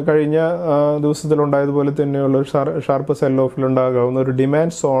കഴിഞ്ഞ ദിവസത്തിലുണ്ടായതുപോലെ തന്നെയുള്ള ഷാർപ്പ് സെൽ ഓഫിലുണ്ടാകാവുന്ന ഒരു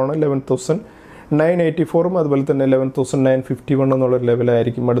ഡിമാൻഡ് സോൺ 11,984 അതുപോലെ തന്നെ 11,951 എന്നുള്ളൊരു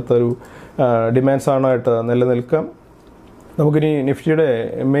ലെവലായിരിക്കും അടുത്തൊരു ഡിമാൻഡ് സോണായിട്ട് നിലനിൽക്കാം. നമുക്കിനി നിഫ്റ്റിയുടെ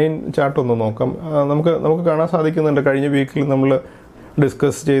മെയിൻ ചാർട്ട് ഒന്ന് നോക്കാം. നമുക്ക് കാണാൻ സാധിക്കുന്നുണ്ട് കഴിഞ്ഞ വീക്കിൽ നമ്മൾ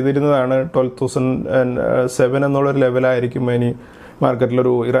ഡിസ്കസ് ചെയ്തിരുന്നതാണ് 12,007 എന്നുള്ളൊരു ലെവലായിരിക്കും ഇനി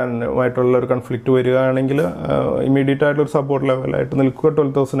മാർക്കറ്റിലൊരു ഇറാനുമായിട്ടുള്ള ഒരു കൺഫ്ലിക്റ്റ് വരികയാണെങ്കിൽ ഇമ്മീഡിയറ്റ് ആയിട്ടൊരു സപ്പോർട്ട് ലെവലായിട്ട് നിൽക്കുക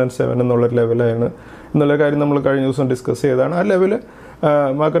 12,007 എന്നുള്ളൊരു ലെവലാണ് എന്നുള്ള കാര്യം നമ്മൾ കഴിഞ്ഞ ദിവസം ഡിസ്കസ് ചെയ്തതാണ്. ആ ലെവൽ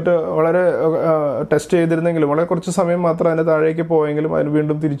മാർക്കറ്റ് വളരെ ടെസ്റ്റ് ചെയ്തിരുന്നെങ്കിലും വളരെ കുറച്ച് സമയം മാത്രം അതിന് താഴേക്ക് പോയെങ്കിലും അതിന്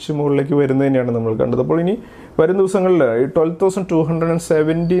വീണ്ടും തിരിച്ച് മുകളിലേക്ക് വരുന്നത് തന്നെയാണ് നമ്മൾ കണ്ടത്. അപ്പോൾ ഇനി വരും ദിവസങ്ങളിൽ ഈ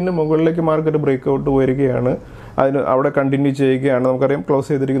 12,270 മുകളിലേക്ക് മാർക്കറ്റ് ബ്രേക്ക് ഔട്ട് വരികയാണ്. അവിടെ കണ്ടിന്യൂ ചെയ്യുകയാണ്. നമുക്കറിയാം ക്ലോസ്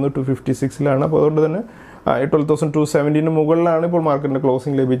ചെയ്തിരിക്കുന്നത് 256 അപ്പോൾ അതുകൊണ്ട് തന്നെ 12,270 മുകളിലാണ് ഇപ്പോൾ മാർക്കറ്റിൻ്റെ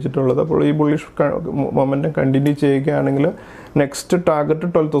ക്ലോസിംഗ് ലഭിച്ചിട്ടുള്ളത്. അപ്പോൾ ഈ ബുള്ളിഷ് മൊമെൻറ്റം കണ്ടിന്യൂ ചെയ്യുകയാണെങ്കിൽ നെക്സ്റ്റ് ടാർഗറ്റ്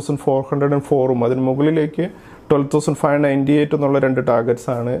 12,404 അതിന് മുകളിലേക്ക് 12,598 എന്നുള്ള 2 ടാർഗറ്റ്സ്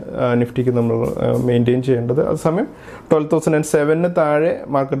ആണ് നിഫ്റ്റിക്ക് നമ്മൾ മെയിൻറ്റെയിൻ ചെയ്യേണ്ടത്. അതേസമയം 12,007 താഴെ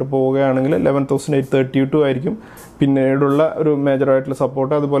മാർക്കറ്റ് പോവുകയാണെങ്കിൽ 11,832 ആയിരിക്കും പിന്നീടുള്ള ഒരു മേജറായിട്ടുള്ള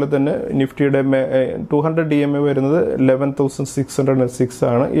സപ്പോർട്ട്. അതുപോലെ തന്നെ നിഫ്റ്റിയുടെ 200 DMA വരുന്നത് 11,606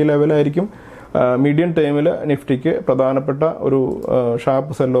 ആണ്. ഈ ലെവലായിരിക്കും മീഡിയം ടൈമിൽ നിഫ്റ്റിക്ക് പ്രധാനപ്പെട്ട ഒരു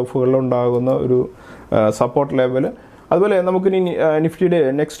ഷാർപ്പ് സെൽ ഓഫുകളിൽ ഉണ്ടാകുന്ന ഒരു സപ്പോർട്ട് ലെവൽ. അതുപോലെ നമുക്കിനി നിഫ്റ്റിയുടെ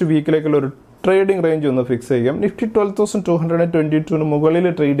നെക്സ്റ്റ് വീക്കിലേക്കുള്ള ഒരു ട്രേഡിംഗ് റേഞ്ച് ഒന്ന് ഫിക്സ് ചെയ്യാം. നിഫ്റ്റി 12,222 മുകളിൽ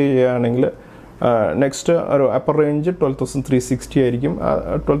ട്രേഡ് ചെയ്യുകയാണെങ്കിൽ നെക്സ്റ്റ് ഒരു അപ്പർ റേഞ്ച് 12,360 ആയിരിക്കും.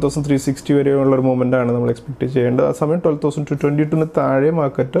 12,360 വരെയുള്ളൊരു മൂവ്മെൻ്റാണ് നമ്മൾ എക്സ്പെക്റ്റ് ചെയ്യേണ്ടത്. ആ സമയം 12,222 താഴെ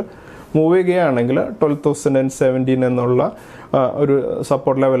മാർക്കറ്റ് മൂവ് ചെയ്യുകയാണെങ്കിൽ 12,017 എന്നുള്ള ഒരു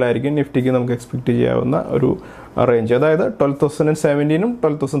സപ്പോർട്ട് ലെവലായിരിക്കും നിഫ്റ്റിക്ക് നമുക്ക് എക്സ്പെക്റ്റ് ചെയ്യാവുന്ന ഒരു റേഞ്ച്. അതായത് 12,017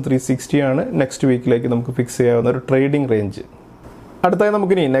 12,360 ആണ് നെക്സ്റ്റ് വീക്കിലേക്ക് നമുക്ക് ഫിക്സ് ചെയ്യാവുന്ന ഒരു ട്രേഡിംഗ് റേഞ്ച്. അടുത്തായി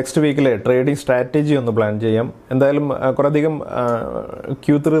നമുക്കിനി നെക്സ്റ്റ് വീക്കിലെ ട്രേഡിംഗ് സ്ട്രാറ്റജി ഒന്ന് പ്ലാൻ ചെയ്യാം. എന്തായാലും കുറേയധികം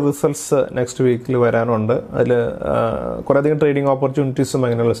Q3 റിസൾട്ട്സ് നെക്സ്റ്റ് വീക്കിൽ വരാനുണ്ട്. അതിൽ കുറേയധികം ട്രേഡിംഗ് ഓപ്പർച്യൂണിറ്റീസും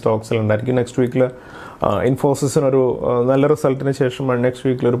അങ്ങനെയുള്ള സ്റ്റോക്സിലുണ്ടായിരിക്കും. നെക്സ്റ്റ് വീക്കിൽ ഇൻഫോസിസിനൊരു നല്ല റിസൾട്ടിന് ശേഷം നെക്സ്റ്റ്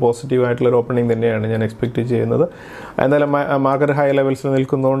വീക്കിൽ ഒരു പോസിറ്റീവ് ആയിട്ടുള്ള ഒരു ഓപ്പണിംഗ് തന്നെയാണ് ഞാൻ എക്സ്പെക്റ്റ് ചെയ്യുന്നത്. എന്തായാലും മാർക്കറ്റ് ഹൈ ലെവൽസിൽ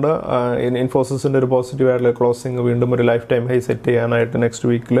നിൽക്കുന്നതുകൊണ്ട് ഇൻഫോസിസിൻ്റെ ഒരു പോസിറ്റീവ് ആയിട്ടുള്ള ക്ലോസിംഗ് വീണ്ടും ഒരു ലൈഫ് ടൈം ഹൈ സെറ്റ് ചെയ്യാനായിട്ട് നെക്സ്റ്റ്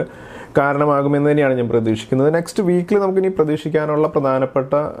വീക്കിൽ കാരണമാകുമെന്ന് തന്നെയാണ് ഞാൻ പ്രതീക്ഷിക്കുന്നത്. നെക്സ്റ്റ് വീക്കിൽ നമുക്കിനി പ്രതീക്ഷിക്കാനുള്ള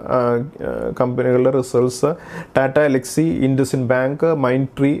പ്രധാനപ്പെട്ട കമ്പനികളുടെ results Tata Elxsi, IndusInd bank,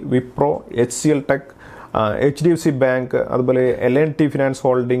 മൈൻട്രി, Wipro, HCL tech, HDFC bank, അതുപോലെ L&T finance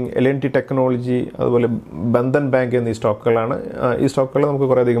holding, L&T technology, അതുപോലെ ബന്ധൻ ബാങ്ക് എന്നീ സ്റ്റോക്കുകളാണ്. ഈ സ്റ്റോക്കുകൾ നമുക്ക്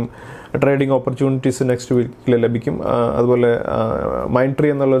കുറേയധികം ട്രേഡിംഗ് ഓപ്പർച്യൂണിറ്റീസ് നെക്സ്റ്റ് വീക്കിൽ ലഭിക്കും. അതുപോലെ മൈൻട്രി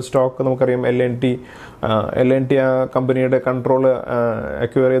എന്നുള്ള സ്റ്റോക്ക് നമുക്കറിയാം L&T ആ കമ്പനിയുടെ കൺട്രോൾ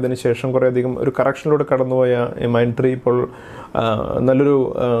അക്വയർ ചെയ്തതിന് ശേഷം കുറേയധികം ഒരു കറക്ഷനിലൂടെ കടന്നുപോയ മൈൻട്രി ഇപ്പോൾ നല്ലൊരു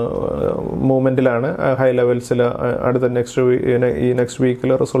മൂവ്മെൻറ്റിലാണ്. ഹൈ ലെവൽസിൽ അടുത്ത നെക്സ്റ്റ് വീക്കിൽ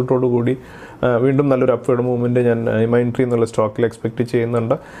റിസൾട്ടോടു കൂടി വീണ്ടും നല്ലൊരു അപ്വേർഡ് മൂവ്മെൻറ്റ് ഞാൻ മൈൻട്രി എന്നുള്ള സ്റ്റോക്കിൽ എക്സ്പെക്റ്റ്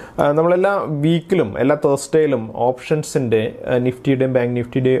ചെയ്യുന്നുണ്ട്. നമ്മളെല്ലാ വീക്കിലും എല്ലാ തേഴ്സ്ഡേയിലും ഓപ്ഷൻസിൻ്റെ നിഫ്റ്റിയുടെയും ബാങ്ക്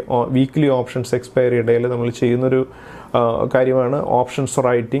നിഫ്റ്റിയുടെയും വീക്ക്ലി ഓപ്ഷൻസ് എക്സ്പയറി ഇടയിൽ നമ്മൾ ചെയ്യുന്നൊരു കാര്യമാണ് ഓപ്ഷൻസ്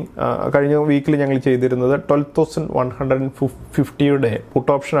റൈറ്റിംഗ്. കഴിഞ്ഞ വീക്കിൽ ഞങ്ങൾ ചെയ്തിരുന്നത് 12,150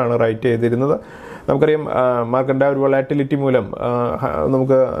 പുട്ട് ഓപ്ഷനാണ് റൈറ്റ് ചെയ്തിരുന്നത്. നമുക്കറിയാം മാർക്കറ്റിൻ്റെ ഒരു വൊളാറ്റിലിറ്റി മൂലം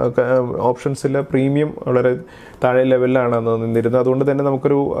നമുക്ക് ഓപ്ഷൻസിൽ പ്രീമിയം വളരെ താഴെ ലെവലിലാണ് നിന്നിരുന്നത്. അതുകൊണ്ട് തന്നെ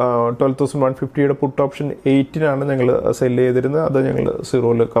നമുക്കൊരു 12,150 പുട്ട് ഓപ്ഷൻ 8-നാണ് ഞങ്ങൾ സെല്ല് ചെയ്തിരുന്നത്. അത് ഞങ്ങൾ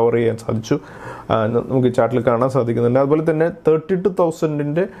 0-ൽ കവർ ചെയ്യാൻ സാധിച്ചു. നമുക്ക് ചാർട്ടിൽ കാണാൻ സാധിക്കുന്നുണ്ട്. അതുപോലെ തന്നെ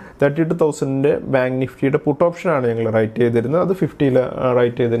 32,000-ൻ്റെ ബാങ്ക് നിഫ്റ്റിയുടെ പുട്ട് ഓപ്ഷനാണ് ഞങ്ങൾ റൈറ്റ് ചെയ്തിരുന്നത്. അത് 50-ൽ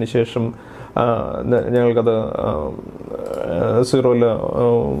റൈറ്റ് ചെയ്തതിന് ശേഷം ഞങ്ങൾക്കത് 0-ൽ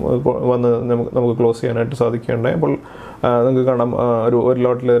വന്ന് നമുക്ക് ക്ലോസ് ചെയ്യാനായിട്ട് സാധിക്കുകയുണ്ടായി. അപ്പോൾ നിങ്ങൾക്ക് കാണാം ഒരു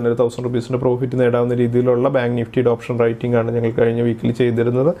ലോട്ടിൽ തന്നെ 1,000 rupees പ്രോഫിറ്റ് നേടാവുന്ന രീതിയിലുള്ള ബാങ്ക് നിഫ്റ്റിയുടെ ഓപ്ഷൻ റൈറ്റിംഗ് ആണ് ഞങ്ങൾ കഴിഞ്ഞ വീക്കിൽ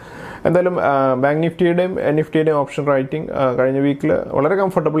ചെയ്തിരുന്നത്. എന്തായാലും ബാങ്ക് നിഫ്റ്റിയുടെയും ഓപ്ഷൻ റൈറ്റിംഗ് കഴിഞ്ഞ വീക്കിൽ വളരെ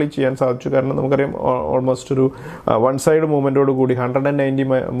കംഫർട്ടബിളി ചെയ്യാൻ സാധിച്ചു. കാരണം നമുക്കറിയാം ഓൾമോസ്റ്റ് ഒരു വൺ സൈഡ് മൂവ്മെൻറ്റോട് കൂടി 190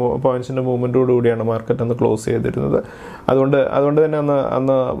 പോയിൻറ്റ്സിൻ്റെ മൂവ്മെൻറ്റോട് കൂടിയാണ് മാർക്കറ്റ് അന്ന് ക്ലോസ് ചെയ്തിരുന്നത്. അതുകൊണ്ട് തന്നെ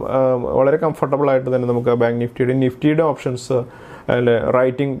അന്ന് വളരെ കംഫർട്ടബിളായിട്ട് തന്നെ നമുക്ക് ബാങ്ക് നിഫ്റ്റിയുടെ ഓപ്ഷൻസ്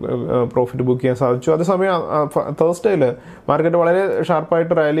റൈറ്റിംഗ് പ്രോഫിറ്റ് ബുക്ക് ചെയ്യാൻ സാധിച്ചു. അതേസമയം തേഴ്സ്ഡേയിൽ മാർക്കറ്റ് വളരെ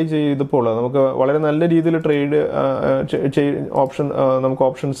ഷാർപ്പായിട്ട് റാലി ചെയ്തപ്പോൾ നമുക്ക് വളരെ നല്ല രീതിയിൽ ട്രേഡ് നമുക്ക്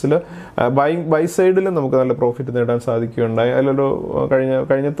ഓപ്ഷൻസിൽ ബൈ സൈഡിൽ നമുക്ക് നല്ല പ്രോഫിറ്റ് നേടാൻ സാധിക്കുകയുണ്ടായി. അതിലൊരു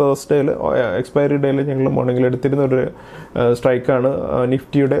കഴിഞ്ഞ തേഴ്സ്ഡേയിൽ എക്സ്പയറി ഡേയിൽ ഞങ്ങൾ മോർണിംഗിൽ എടുത്തിരുന്ന ഒരു സ്ട്രൈക്കാണ്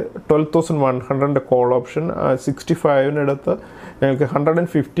നിഫ്റ്റിയുടെ 12,100 കോൾ ഓപ്ഷൻ 65-നടുത്ത് ഞങ്ങൾക്ക്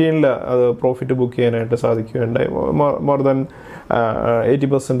 115-ൽ അത് പ്രോഫിറ്റ് ബുക്ക് ചെയ്യാനായിട്ട് സാധിക്കുകയുണ്ടായി. മോർ ദാൻ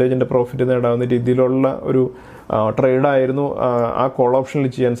 80% പ്രോഫിറ്റ് നേടാവുന്ന രീതിയിലുള്ള ഒരു ട്രേഡായിരുന്നു ആ കോൾ ഓപ്ഷനിൽ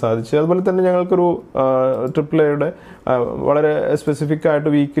ചെയ്യാൻ സാധിച്ചത്. അതുപോലെ തന്നെ ഞങ്ങൾക്കൊരു AAAയുടെ വളരെ സ്പെസിഫിക് ആയിട്ട്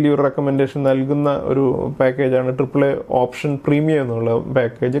വീക്കിലി ഒരു റെക്കമെൻഡേഷൻ നൽകുന്ന ഒരു പാക്കേജാണ് AAA ഓപ്ഷൻ പ്രീമിയം എന്നുള്ള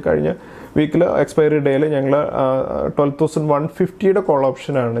പാക്കേജ്. കഴിഞ്ഞ വീക്കിൽ എക്സ്പയറി ഡേയിൽ ഞങ്ങൾ 12,150-യുടെ കോൾ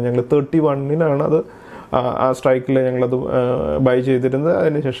ഓപ്ഷനാണ് ഞങ്ങൾ 31-നാണ് അത് ആ സ്ട്രൈക്കിൽ ഞങ്ങളത് ബൈ ചെയ്തിരുന്നത്.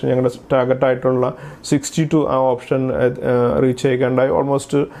 അതിനുശേഷം ഞങ്ങളുടെ ടാർഗറ്റായിട്ടുള്ള 62 ആ ഓപ്ഷൻ റീച്ച് ചെയ്യേണ്ടായി.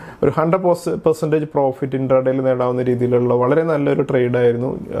 ഓൾമോസ്റ്റ് ഒരു 100% പ്രോഫിറ്റ് ഇൻട്രാഡേയിൽ നേടാവുന്ന രീതിയിലുള്ള വളരെ നല്ലൊരു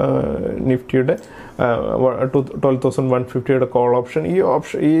ട്രേഡായിരുന്നു നിഫ്റ്റിയുടെ 12,150-യുടെ കോൾ ഓപ്ഷൻ.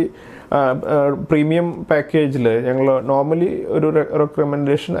 ഈ പ്രീമിയം പാക്കേജിൽ ഞങ്ങൾ നോർമലി ഒരു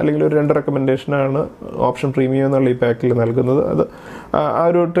റെക്കമെൻഡേഷൻ അല്ലെങ്കിൽ ഒരു 2 റെക്കമെൻഡേഷനാണ് ഓപ്ഷൻ പ്രീമിയം എന്നുള്ള ഈ പാക്കിൽ നൽകുന്നത്. അത് ആ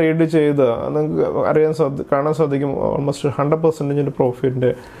ഒരു ട്രേഡ് ചെയ്ത് നിങ്ങൾക്ക് കാണാൻ സാധിക്കും almost 100%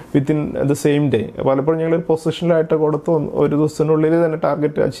 പ്രോഫിറ്റിൻ്റെ within the same day. പലപ്പോഴും ഞങ്ങൾ പൊസിഷനിലായിട്ട് കൊടുത്ത് ഒരു ദിവസത്തിനുള്ളിൽ തന്നെ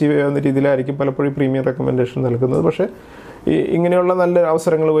ടാർഗറ്റ് അച്ചീവ് ചെയ്യാവുന്ന രീതിയിലായിരിക്കും പലപ്പോഴും പ്രീമിയം റെക്കമെൻഡേഷൻ നൽകുന്നത്. പക്ഷേ ഇങ്ങനെയുള്ള നല്ല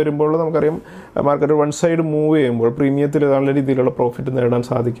അവസരങ്ങൾ വരുമ്പോൾ നമുക്കറിയാം മാർക്കറ്റ് വൺ സൈഡ് മൂവ് ചെയ്യുമ്പോൾ പ്രീമിയത്തിൽ നല്ല രീതിയിലുള്ള പ്രോഫിറ്റ് നേടാൻ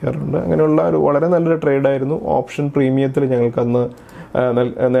സാധിക്കാറുണ്ട്. അങ്ങനെയുള്ള ഒരു വളരെ നല്ലൊരു ട്രേഡായിരുന്നു ഓപ്ഷൻ പ്രീമിയത്തിൽ ഞങ്ങൾക്ക് അന്ന്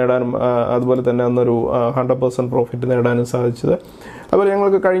നേടാനും അതുപോലെ തന്നെ അന്നൊരു 100% പ്രോഫിറ്റ് നേടാനും സാധിച്ചത്. അതുപോലെ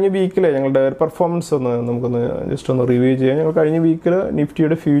ഞങ്ങൾക്ക് കഴിഞ്ഞ വീക്കിൽ ഞങ്ങളുടെ പെർഫോമൻസ് നമുക്കൊന്ന് ജസ്റ്റ് ഒന്ന് റിവ്യൂ ചെയ്യാം. ഞങ്ങൾ കഴിഞ്ഞ വീക്കിൽ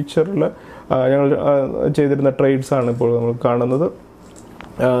നിഫ്റ്റിയുടെ ഫ്യൂച്ചറിൽ ഞങ്ങൾ ചെയ്തിരുന്ന ട്രേഡ്സാണ് ഇപ്പോൾ നമ്മൾ കാണുന്നത്.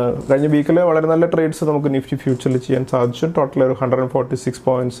 കഴിഞ്ഞ വീക്കിൽ വളരെ നല്ല ട്രേഡ്സ് നമുക്ക് നിഫ്റ്റി ഫ്യൂച്ചറിൽ ചെയ്യാൻ സാധിച്ചു. ടോട്ടൽ ഒരു 146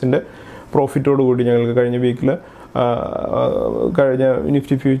 പോയിൻറ്റ്സിൻ്റെ പ്രോഫിറ്റോട് കൂടി ഞങ്ങൾക്ക് കഴിഞ്ഞ വീക്കിൽ കഴിഞ്ഞ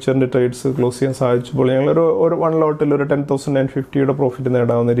നിഫ്റ്റി ഫ്യൂച്ചറിൻ്റെ ട്രേഡ്സ് ക്ലോസ് ചെയ്യാൻ സാധിച്ചപ്പോൾ ഞങ്ങളൊരു 1 ലോട്ടിൽ ഒരു 10,950-യുടെ പ്രോഫിറ്റ്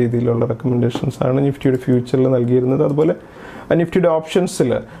നേടാവുന്ന രീതിയിലുള്ള റെക്കമെൻഡേഷൻസാണ് നിഫ്റ്റിയുടെ ഫ്യൂച്ചറിൽ നൽകിയിരുന്നത്. അതുപോലെ നിഫ്റ്റിയുടെ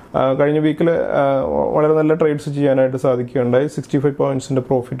ഓപ്ഷൻസിൽ കഴിഞ്ഞ വീക്കിൽ വളരെ നല്ല ട്രേഡ്സ് ചെയ്യാനായിട്ട് സാധിക്കുകയുണ്ടായി. 65 പോയിൻറ്റ്സിൻ്റെ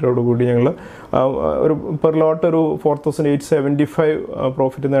പ്രോഫിറ്റോടുകൂടി ഞങ്ങൾ ഒരു പെർ ലോട്ട് ഒരു 4875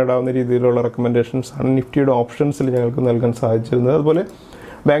 പ്രോഫിറ്റ് നേടാവുന്ന രീതിയിലുള്ള റെക്കമെൻഡേഷൻസ് ആണ് നിഫ്റ്റിയുടെ ഓപ്ഷൻസിൽ ഞങ്ങൾക്ക് നൽകാൻ സാധിച്ചിരുന്നത്. അതുപോലെ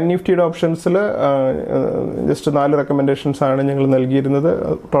ബാങ്ക് നിഫ്റ്റിയുടെ ഓപ്ഷൻസിൽ ജസ്റ്റ് 4 റെക്കമെൻഡേഷൻസ് ആണ് ഞങ്ങൾ നൽകിയിരുന്നത്.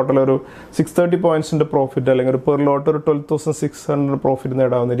 ടോട്ടൽ ഒരു 630 പോയിൻറ്റ്സിൻ്റെ പ്രോഫിറ്റ് അല്ലെങ്കിൽ ഒരു പെർ ലോട്ട് ഒരു 12,600 പ്രോഫിറ്റ്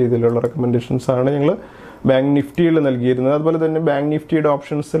നേടാവുന്ന രീതിയിലുള്ള റെക്കമെൻഡേഷൻസ് ആണ് ഞങ്ങൾ ബാങ്ക് നിഫ്റ്റിയിൽ നൽകിയിരുന്നത്. അതുപോലെ തന്നെ ബാങ്ക് നിഫ്റ്റിയുടെ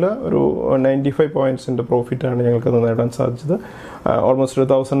ഓപ്ഷൻസിൽ ഒരു 95 പോയിൻറ്റ്സിൻ്റെ പ്രോഫിറ്റാണ് ഞങ്ങൾക്കത് നേടാൻ സാധിച്ചത്. ഓൾമോസ്റ്റ്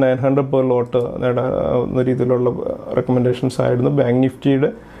 1900 പെർ ലോട്ട് നേടാവുന്ന രീതിയിലുള്ള റെക്കമെൻഡേഷൻസ് ആയിരുന്നു ബാങ്ക്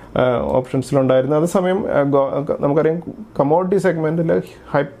നിഫ്റ്റിയുടെ ഓപ്ഷൻസിലുണ്ടായിരുന്നു. അതേസമയം നമുക്കറിയാം കമോഡിറ്റി സെഗ്മെൻറ്റിൽ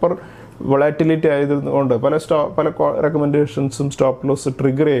ഹൈപ്പർ വൊളാറ്റിലിറ്റി ആയതുകൊണ്ട് പല റെക്കമെൻഡേഷൻസും സ്റ്റോപ്പ് ലോസ്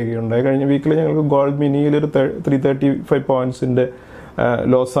ട്രിഗർ ചെയ്യുകയുണ്ടായി. കഴിഞ്ഞ വീക്കിൽ ഞങ്ങൾക്ക് ഗോൾഡ് മിനിയിൽ ഒരു 335 പോയിൻറ്റ്സിൻ്റെ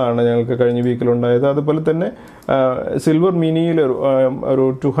ലോസാണ് ഞങ്ങൾക്ക് കഴിഞ്ഞ വീക്കിലുണ്ടായത്. അതുപോലെ തന്നെ സിൽവർ മിനിയിൽ ഒരു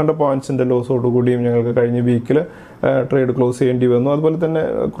 200 പോയിൻറ്റ്സിൻ്റെ ലോസോടുകൂടിയും ഞങ്ങൾക്ക് കഴിഞ്ഞ വീക്കിൽ ട്രേഡ് ക്ലോസ് ചെയ്യേണ്ടി വന്നു. അതുപോലെ തന്നെ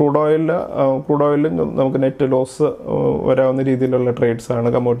ക്രൂഡ് ഓയിലിൽ നമുക്ക് നെറ്റ് ലോസ് വരാവുന്ന രീതിയിലുള്ള ട്രേഡ്സ് ആണ്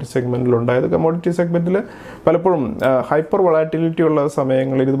കമോഡിറ്റി സെഗ്മെൻറ്റിൽ ഉണ്ടായത്. കമോഡിറ്റി സെഗ്മെൻറ്റിൽ പലപ്പോഴും ഹൈപ്പർ വൊളാറ്റിലിറ്റി ഉള്ള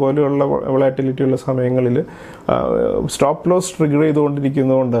സമയങ്ങളിൽ, ഇതുപോലെയുള്ള വൊളാറ്റിലിറ്റി ഉള്ള സമയങ്ങളിൽ സ്റ്റോപ്പ് ലോസ് ട്രിഗർ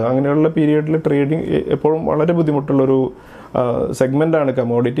ചെയ്തുകൊണ്ടിരിക്കുന്നതുകൊണ്ട് അങ്ങനെയുള്ള പീരിയഡിൽ ട്രേഡിങ് എപ്പോഴും വളരെ ബുദ്ധിമുട്ടുള്ളൊരു സെഗ്മെൻ്റാണ്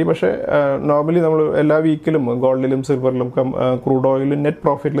കമോഡിറ്റി. പക്ഷേ നോർമലി നമ്മൾ എല്ലാ വീക്കിലും ഗോൾഡിലും സിൽവറിലും ക്രൂഡ് ഓയിലും നെറ്റ്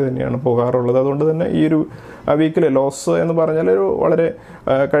പ്രോഫിറ്റിൽ തന്നെയാണ് പോകാറുള്ളത്. അതുകൊണ്ട് തന്നെ ഈ ഒരു വീക്കിൽ ലോസ് എന്ന് പറഞ്ഞാൽ ഒരു വളരെ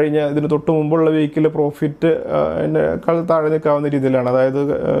കഴിഞ്ഞ ഇതിന് തൊട്ട് മുമ്പുള്ള വീക്കിൽ പ്രോഫിറ്റ് താഴെ നിൽക്കാവുന്ന രീതിയിലാണ്. അതായത്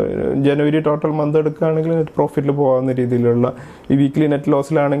ജനുവരി ടോട്ടൽ മന്ത് എടുക്കുകയാണെങ്കിൽ നെറ്റ് പ്രോഫിറ്റിൽ പോകാവുന്ന രീതിയിലുള്ള, ഈ വീക്കിലി നെറ്റ്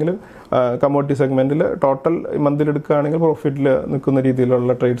ലോസിലാണെങ്കിലും കമോഡിറ്റി സെഗ്മെൻറ്റിൽ ടോട്ടൽ മന്തിൽ എടുക്കുകയാണെങ്കിൽ പ്രോഫിറ്റിൽ നിൽക്കുന്ന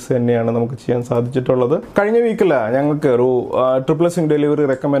രീതിയിലുള്ള ട്രേഡ്സ് തന്നെയാണ് നമുക്ക് ചെയ്യാൻ സാധിച്ചിട്ടുള്ളത്. കഴിഞ്ഞ വീക്കിൽ ഞങ്ങൾക്ക് ഒരു ട്രിപ്പിൾ സ്വിംഗ് ഡെലിവറി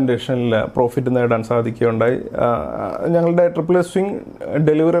റെക്കമെൻഡേഷനിൽ പ്രോഫിറ്റ് നേടാൻ സാധിക്കുകയുണ്ടായി. ഞങ്ങളുടെ ട്രിപ്പിൾ സ്വിംഗ്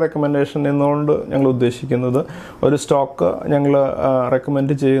ഡെലിവറി റെക്കമെൻഡേഷൻ എന്നുകൊണ്ട് ഞങ്ങൾ ഉദ്ദേശിക്കുന്നത് ഒരു സ്റ്റോക്ക് ഞങ്ങൾ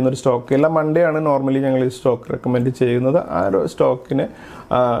റെക്കമെൻഡ് ചെയ്യുന്ന ഒരു സ്റ്റോക്ക്, എല്ലാ മൺഡേ ആണ് നോർമലി ഞങ്ങൾ ഈ സ്റ്റോക്ക് റെക്കമെൻഡ് ചെയ്യുന്നത്. ആ ഒരു സ്റ്റോക്കിനെ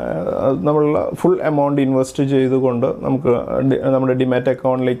നമ്മൾ ഫുൾ എമൗണ്ട് ഇൻവെസ്റ്റ് ചെയ്തുകൊണ്ട് നമുക്ക് നമ്മുടെ ഡിമാറ്റ്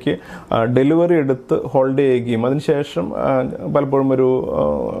അക്കൗണ്ടിലേക്ക് ഡെലിവറി എടുത്ത് ഹോൾഡ് ചെയ്യുകയും അതിനുശേഷം പലപ്പോഴും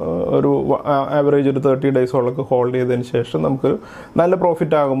ഒരു ആവറേജ് ഒരു 30 ഡേയ്സോളൊക്കെ ഹോൾഡ് ചെയ്തതിന് ശേഷം നമുക്ക് നല്ല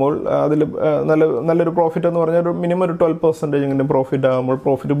പ്രോഫിറ്റ് ആകുമ്പോൾ അതിൽ നല്ലൊരു പ്രോഫിറ്റ് എന്ന് പറഞ്ഞാൽ ഒരു മിനിമം ഒരു 12% പ്രോഫിറ്റ് ആകുമ്പോൾ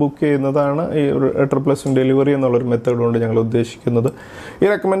പ്രോഫിറ്റ് ബുക്ക് ചെയ്യുന്നതാണ് ഈ ഒരു ട്രിപ്പിൾ സ്വിംഗ് ഡെലിവറി എന്നുള്ളൊരു മെത്തേഡ് കൊണ്ട് ഞങ്ങൾ ഉദ്ദേശിക്കുന്നത്. ഈ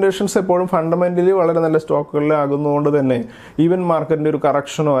റെക്കമെൻഡേഷൻസ് എപ്പോഴും ഫണ്ടമെൻ്റലി വളരെ നല്ല സ്റ്റോക്കുകളിലാകുന്നതുകൊണ്ട് തന്നെ ഈവൻ മാർക്കറ്റിൻ്റെ ഒരു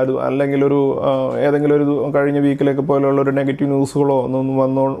കറക്ഷനോ അല്ലെങ്കിൽ ഒരു ഏതെങ്കിലും ഒരു കഴിഞ്ഞ വീക്കിലേക്ക് പോലെയുള്ള ഒരു നെഗറ്റീവ് ന്യൂസുകളോ ഒന്നും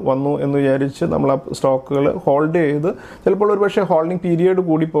വന്നു എന്ന് വിചാരിച്ച് നമ്മൾ ആ സ്റ്റോക്കുകൾ ഹോൾഡ് ചെയ്ത് ചിലപ്പോൾ ഒരു പക്ഷേ ഹോൾഡിംഗ് പീരിയഡ്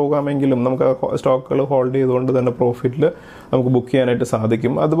കൂടി പോകാമെങ്കിലും നമുക്ക് ആ സ്റ്റോക്കുകൾ ഹോൾഡ് ചെയ്തുകൊണ്ട് തന്നെ പ്രോഫിറ്റിൽ നമുക്ക് ബുക്ക് ചെയ്യാനായിട്ട്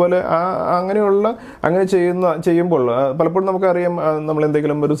സാധിക്കും. അതുപോലെ അങ്ങനെ ചെയ്യുമ്പോൾ പലപ്പോഴും നമുക്കറിയാം നമ്മൾ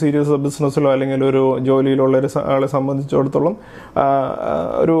എന്തെങ്കിലും ഒരു സീരിയസ് ബിസിനസ്സിലോ അല്ലെങ്കിൽ ഒരു ജോലിയിലുള്ള ഒരു ആളെ സംബന്ധിച്ചിടത്തോളം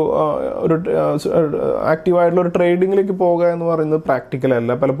ഒരു ആക്റ്റീവായിട്ടുള്ള ഒരു ട്രേഡിങ്ങിലേക്ക് പോകുക എന്ന് പറയുന്നത് പ്രാക്ടിക്കൽ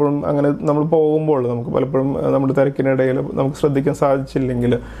അല്ല. പലപ്പോഴും അങ്ങനെ നമ്മൾ പോകുമ്പോൾ നമുക്ക് പലപ്പോഴും നമ്മുടെ തിരക്കിനിടയിൽ നമുക്ക് ശ്രദ്ധിക്കാൻ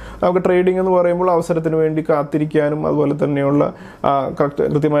സാധിച്ചില്ലെങ്കിൽ നമുക്ക് ട്രേഡിംഗ് എന്ന് പറയുമ്പോൾ അവസരത്തിന് വേണ്ടി കാത്തിരിക്കാനും അതുപോലെ തന്നെയുള്ള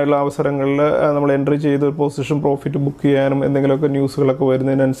കൃത്യമായുള്ള അവസരങ്ങളിൽ നമ്മൾ എൻട്രി ചെയ്ത് പൊസിഷൻ പ്രോഫിറ്റ് ബുക്ക് ചെയ്യാനും എന്തെങ്കിലുമൊക്കെ ന്യൂസുകളൊക്കെ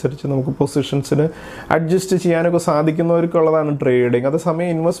വരുന്നതിനനുസരിച്ച് നമുക്ക് പൊസിഷൻസിന് അഡ്ജസ്റ്റ് ചെയ്യാനൊക്കെ സാധിക്കുന്നവർക്കുള്ളതാണ് ട്രേഡിംഗ്. അതേസമയം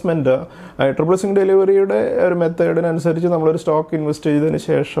ഇൻവെസ്റ്റ്മെൻറ്റ് ട്രിപ്പിൾ സ്വിംഗ് ഡെലിവറിയുടെ ഒരു മെത്തേഡിനനുസരിച്ച് നമ്മളൊരു സ്റ്റോക്ക് ഇൻവെസ്റ്റ് ചെയ്തതിന്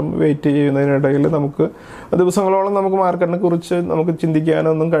ശേഷം വെയിറ്റ് ചെയ്യുന്നതിനിടയിൽ നമുക്ക് ദിവസങ്ങളോളം നമുക്ക് മാർക്കറ്റിനെ കുറിച്ച് നമുക്ക്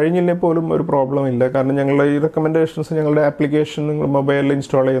ചിന്തിക്കാനൊന്നും കഴിഞ്ഞില്ലേ പോലും ഒരു പ്രോബ്ലം ഇല്ല. കാരണം ഞങ്ങളുടെ ഈ റെക്കമെൻഡേഷൻസ് ഞങ്ങളുടെ ആപ്ലിക്കേഷൻ നിങ്ങൾ മൊബൈലിൽ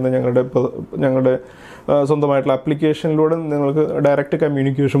ഇൻസ്റ്റാൾ ചെയ്യുന്ന ഞങ്ങളുടെ സ്വന്തമായിട്ടുള്ള ആപ്ലിക്കേഷനിലൂടെ നിങ്ങൾക്ക് ഡയറക്റ്റ്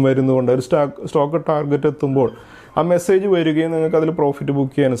കമ്മ്യൂണിക്കേഷൻ വരുന്നതുകൊണ്ട് ഒരു സ്റ്റോക്ക് ടാർഗറ്റ് എത്തുമ്പോൾ ആ മെസ്സേജ് വരികയും നിങ്ങൾക്ക് അതിൽ പ്രോഫിറ്റ്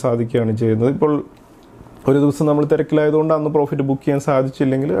ബുക്ക് ചെയ്യാൻ സാധിക്കുകയാണ് ചെയ്യുന്നത്. ഇപ്പോൾ ഒരു ദിവസം നമ്മൾ തിരക്കിലായതുകൊണ്ട് അന്ന് പ്രോഫിറ്റ് ബുക്ക് ചെയ്യാൻ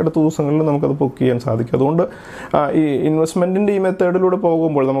സാധിച്ചില്ലെങ്കിൽ അടുത്ത ദിവസങ്ങളിൽ നമുക്കത് ബുക്ക് ചെയ്യാൻ സാധിക്കും. അതുകൊണ്ട് ഈ ഇൻവെസ്റ്റ്മെൻറ്റിൻ്റെ ഈ മെത്തേഡിലൂടെ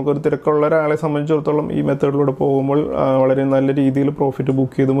പോകുമ്പോൾ നമുക്കൊരു തിരക്കുള്ള ഒരാളെ സംബന്ധിച്ചിടത്തോളം ഈ മെത്തേഡിലൂടെ പോകുമ്പോൾ വളരെ നല്ല രീതിയിൽ പ്രോഫിറ്റ്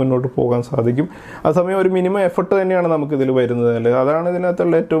ബുക്ക് ചെയ്ത് മുന്നോട്ട് പോകാൻ സാധിക്കും. അതേസമയം ഒരു മിനിമം എഫർട്ട് തന്നെയാണ് നമുക്കിതിൽ വരുന്നത് അല്ലേ. അതാണ്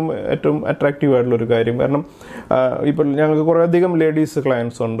ഇതിനകത്തുള്ള ഏറ്റവും അട്രാക്റ്റീവ് ആയിട്ടുള്ളൊരു കാര്യം. കാരണം ഇപ്പോൾ ഞങ്ങൾക്ക് കുറേയധികം ലേഡീസ്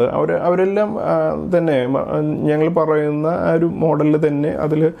ക്ലയൻസ് ഉണ്ട്. അവരെല്ലാം തന്നെ ഞങ്ങൾ പറയുന്ന ആ ഒരു മോഡലിൽ തന്നെ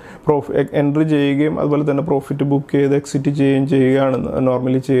അതിൽ എൻട്രി ചെയ്യുകയും അതുപോലെ തന്നെ പ്രോഫിറ്റ് ബുക്ക് ചെയ്ത് എക്സിറ്റ് ചെയ്യുകയാണ്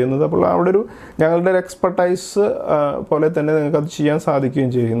നോർമലി ചെയ്യുന്നത്. അപ്പോൾ അവിടെ ഞങ്ങളുടെ ഒരു എക്സ്പെർട്ടൈസ് പോലെ തന്നെ നിങ്ങൾക്ക് അത് ചെയ്യാൻ സാധിക്കുകയും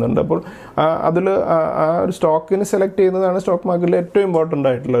ചെയ്യുന്നുണ്ട്. അപ്പോൾ അതിൽ ആ ഒരു സ്റ്റോക്കിന് സെലക്ട് ചെയ്യുന്നതാണ് സ്റ്റോക്ക് മാർക്കറ്റിൽ ഏറ്റവും ഇമ്പോർട്ടൻ്റ്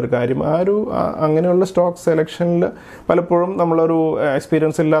ആയിട്ടുള്ള ഒരു കാര്യം. അങ്ങനെയുള്ള സ്റ്റോക്ക് സെലക്ഷനിൽ പലപ്പോഴും നമ്മളൊരു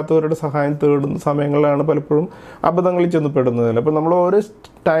എക്സ്പീരിയൻസ് ഇല്ലാത്തവരുടെ സഹായം തേടുന്ന സമയങ്ങളിലാണ് പലപ്പോഴും അബദ്ധങ്ങളിൽ ചെന്ന് പെടുന്നത്. അപ്പോൾ നമ്മൾ ഓരോ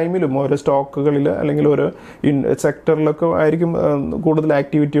ടൈമിലും ഓരോ സ്റ്റോക്കുകളിൽ അല്ലെങ്കിൽ ഓരോ സെക്ടറിലൊക്കെ ആയിരിക്കും കൂടുതൽ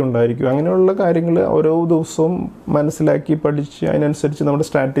ആക്ടിവിറ്റി ഉണ്ടായിരിക്കും. അങ്ങനെയുള്ള കാര്യങ്ങൾ ഓരോ ദിവസവും മനസ്സിലാക്കി പഠിച്ച് അതിനനുസരിച്ച് നമ്മുടെ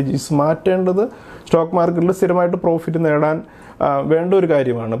സ്ട്രാറ്റജീസ് മാറ്റേണ്ടത് സ്റ്റോക്ക് മാർക്കറ്റിൽ സ്ഥിരമായിട്ട് പ്രോഫിറ്റ് നേടാൻ വേണ്ട ഒരു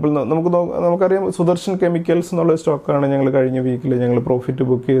കാര്യമാണ്. അപ്പോൾ നമുക്കറിയാം സുദർശൻ കെമിക്കൽസ് എന്നുള്ള സ്റ്റോക്കാണ് ഞങ്ങൾ കഴിഞ്ഞ വീക്കിൽ ഞങ്ങൾ പ്രോഫിറ്റ്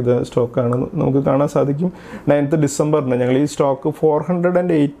ബുക്ക് ചെയ്ത സ്റ്റോക്കാണ്. നമുക്ക് കാണാൻ സാധിക്കും 9th ഡിസംബറിന് ഞങ്ങൾ ഈ സ്റ്റോക്ക്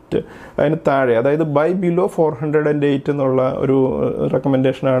 408 അതിന് താഴെ, അതായത് ബൈ ബിലോ 408 എന്നുള്ള ഒരു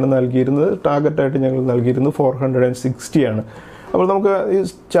റെക്കമെൻഡേഷനാണ് നൽകിയിരുന്നത്. ടാർഗറ്റായിട്ട് ഞങ്ങൾ നൽകിയിരുന്നത് 460 ആണ്. അപ്പോൾ നമുക്ക് ഈ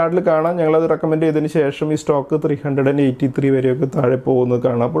ചാർട്ടിൽ കാണാം, ഞങ്ങളത് റെക്കമെൻഡ് ചെയ്തതിന് ശേഷം ഈ സ്റ്റോക്ക് 383 വരെയൊക്കെ താഴെ പോകുന്നത്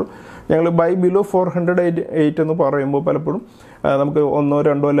കാണാം. അപ്പോൾ ഞങ്ങൾ ബൈ ബിലോ 408 എന്ന് പറയുമ്പോൾ പലപ്പോഴും നമുക്ക്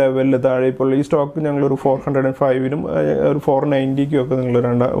 1-2 ലെവലിൽ താഴെ, ഇപ്പോൾ ഈ സ്റ്റോക്ക് ഞങ്ങളൊരു 405-നും ഒരു 490-ക്കും ഒക്കെ നിങ്ങൾ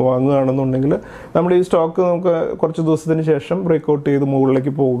വാങ്ങുകയാണെന്നുണ്ടെങ്കിൽ നമ്മൾ ഈ സ്റ്റോക്ക് നമുക്ക് കുറച്ച് ദിവസത്തിന് ശേഷം ബ്രേക്ക്ഔട്ട് ചെയ്ത്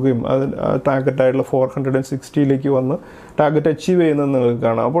മുകളിലേക്ക് പോവുകയും അത് ടാർഗറ്റായിട്ടുള്ള 460-ലേക്ക് വന്ന് ടാർഗറ്റ് അച്ചീവ് ചെയ്യുന്നത് നിങ്ങൾക്ക്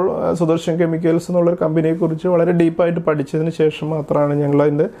കാണാം. അപ്പോൾ സുദർശൻ കെമിക്കൽസ് എന്നുള്ളൊരു കമ്പനിയെക്കുറിച്ച് വളരെ ഡീപ്പായിട്ട് പഠിച്ചതിന് ശേഷം മാത്രമാണ് ഞങ്ങൾ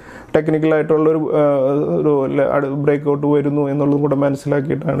അതിൻ്റെ ടെക്നിക്കലായിട്ടുള്ളൊരു ബ്രേക്ക്ഔട്ട് വരുന്നു എന്നുള്ളതും കൂടെ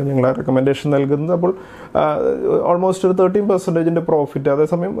മനസ്സിലാക്കിയിട്ടാണ് ഞങ്ങൾ ആ റെക്കമെൻഡേഷൻ നൽകുന്നത്. അപ്പോൾ ഓൾമോസ്റ്റ് ഒരു 13% പ്രോഫിറ്റ്,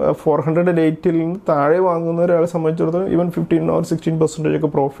 അതേസമയം 408-ൽ നിന്ന് താഴെ വാങ്ങുന്ന ഒരാളെ സംബന്ധിച്ചിടത്തോളം ഈവൻ 15 or 16% ഒക്കെ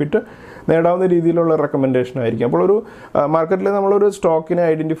പ്രോഫിറ്റ് നേടാവുന്ന രീതിയിലുള്ള റെക്കമെൻഡേഷൻ ആയിരിക്കും. അപ്പോൾ ഒരു മാർക്കറ്റിൽ നമ്മളൊരു സ്റ്റോക്കിനെ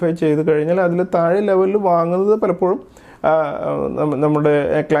ഐഡൻറ്റിഫൈ ചെയ്ത് കഴിഞ്ഞാൽ അതിൽ താഴെ ലെവലിൽ വാങ്ങുന്നത് പലപ്പോഴും നമ്മുടെ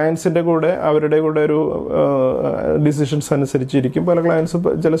ക്ലയൻസിൻ്റെ കൂടെ അവരുടെ കൂടെ ഒരു ഡിസിഷൻസ് അനുസരിച്ചിരിക്കും. പല ക്ലയൻസ്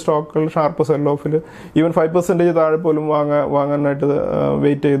ചില സ്റ്റോക്കുകൾ ഷാർപ്പ് സെൽ ഓഫിൽ ഈവൻ 5% താഴെ പോലും വാങ്ങാനായിട്ട്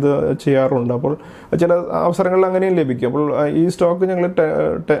വെയിറ്റ് ചെയ്ത് ചെയ്യാറുണ്ട്. അപ്പോൾ ചില അവസരങ്ങളിൽ അങ്ങനെയും ലഭിക്കും. അപ്പോൾ ഈ സ്റ്റോക്ക് ഞങ്ങൾ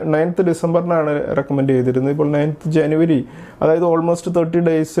 9th ഡിസംബറിനാണ് റെക്കമെൻഡ് ചെയ്തിരുന്നത്. ഇപ്പോൾ 9th ജനുവരി, അതായത് ഓൾമോസ്റ്റ് 30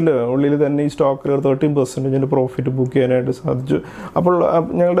 ഡേയ്സിൽ ഉള്ളിൽ തന്നെ ഈ സ്റ്റോക്കിൽ 13% പ്രോഫിറ്റ് ബുക്ക് ചെയ്യാനായിട്ട് സാധിച്ചു. അപ്പോൾ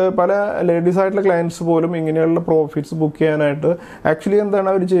ഞങ്ങളുടെ പല ലേഡീസ് ആയിട്ടുള്ള ക്ലയൻസ് പോലും ഇങ്ങനെയുള്ള പ്രോഫിറ്റ്സ് ബുക്ക് ചെയ്യാനായിട്ട് ആക്ച്വലി എന്താണ്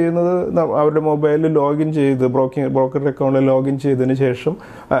അവർ ചെയ്യുന്നത്, അവരുടെ മൊബൈലിൽ ലോഗിൻ ചെയ്ത് ബ്രോക്കർ അക്കൗണ്ടിൽ ലോഗിൻ ചെയ്തതിന് ശേഷം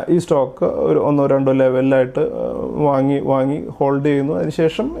ഈ സ്റ്റോക്ക് ഒരു 1-2 ലെവലിലായിട്ട് വാങ്ങി ഹോൾഡ് ചെയ്യുന്നു.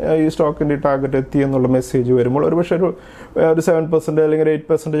 അതിനുശേഷം ഈ സ്റ്റോക്കിൻ്റെ ടാർഗറ്റ് എത്തി എന്നുള്ള മെസ്സേജ് വരുമ്പോൾ ഒരുപക്ഷെ ഒരു 7% അല്ലെങ്കിൽ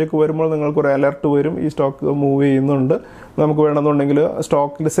 8% ഒക്കെ വരുമ്പോൾ നിങ്ങൾക്കൊരു അലർട്ട് വരും, ഈ സ്റ്റോക്ക് മൂവ് ചെയ്യുന്നുണ്ട്, നമുക്ക് വേണമെന്നുണ്ടെങ്കിൽ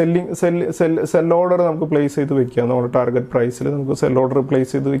സ്റ്റോക്കിൽ സെൽ ഓർഡർ നമുക്ക് പ്ലേസ് ചെയ്ത് വെക്കാം. നമ്മുടെ ടാർഗറ്റ് പ്രൈസിൽ നമുക്ക് സെൽ ഓർഡർ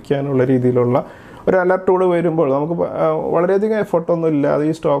പ്ലേസ് ചെയ്ത് വെക്കാനുള്ള രീതിയിലുള്ള ഒരു അലർട്ടോട് വരുമ്പോൾ നമുക്ക് വളരെയധികം എഫർട്ടൊന്നും ഇല്ലാതെ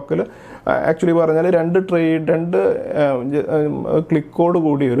ഈ സ്റ്റോക്കിൽ ആക്ച്വലി പറഞ്ഞാൽ 2 ക്ലിക്കോട്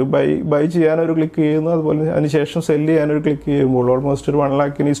കൂടി ഒരു ബൈ ചെയ്യാനൊരു ക്ലിക്ക് ചെയ്യുന്നു, അതുപോലെ അതിനുശേഷം സെല്ല് ചെയ്യാനൊരു ക്ലിക്ക് ചെയ്യുമ്പോൾ ഓൾമോസ്റ്റ് ഒരു 1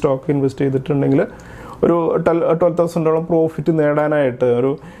 lakhന് ഈ സ്റ്റോക്ക് ഇൻവെസ്റ്റ് ചെയ്തിട്ടുണ്ടെങ്കിൽ ഒരു 12,000 പ്രോഫിറ്റ് നേടാനായിട്ട്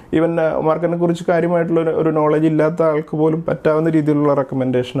ഒരു ഈവൻ മാർക്കറ്റിനെ കുറിച്ച് കാര്യമായിട്ടുള്ള ഒരു നോളജ് ഇല്ലാത്ത ആൾക്ക് പോലും പറ്റാവുന്ന രീതിയിലുള്ള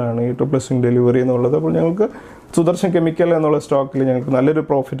റെക്കമെൻഡേഷനാണ് ഈ ട്രിപ്ലസിംഗ് ഡെലിവറി എന്നുള്ളത്. അപ്പോൾ ഞങ്ങൾക്ക് സുദർശൻ കെമിക്കൽ എന്നുള്ള സ്റ്റോക്കിൽ ഞങ്ങൾക്ക് നല്ലൊരു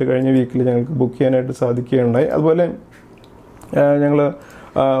പ്രോഫിറ്റ് കഴിഞ്ഞ വീക്കിൽ ഞങ്ങൾക്ക് ബുക്ക് ചെയ്യാനായിട്ട് സാധിക്കുകയുണ്ടായി. അതുപോലെ ഞങ്ങൾ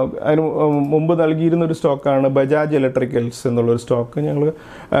അതിന് മുമ്പ് നൽകിയിരുന്ന ഒരു സ്റ്റോക്കാണ് ബജാജ് ഇലക്ട്രിക്കൽസ് എന്നുള്ളൊരു സ്റ്റോക്ക്. ഞങ്ങൾ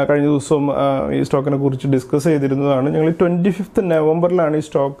കഴിഞ്ഞ ദിവസം ഈ സ്റ്റോക്കിനെ കുറിച്ച് ഡിസ്കസ് ചെയ്തിരുന്നതാണ്. ഞങ്ങൾ 25th നവംബറിലാണ് ഈ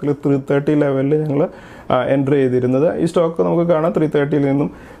സ്റ്റോക്കിൽ 330 ലെവലിൽ ഞങ്ങൾ എൻട്രി ചെയ്തിരുന്നത്. ഈ സ്റ്റോക്ക് നമുക്ക് കാണാം 330-ൽ നിന്നും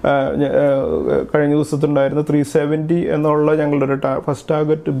കഴിഞ്ഞ ദിവസത്തുണ്ടായിരുന്ന 370 എന്നുള്ള ഞങ്ങളുടെ ഒരു ഫസ്റ്റ്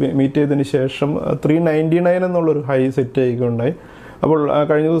ടാർഗറ്റ് മീറ്റ് ചെയ്തതിന് ശേഷം 399 എന്നുള്ളൊരു ഹൈ സെറ്റ് ചെയ്യുകയുണ്ടായി. അപ്പോൾ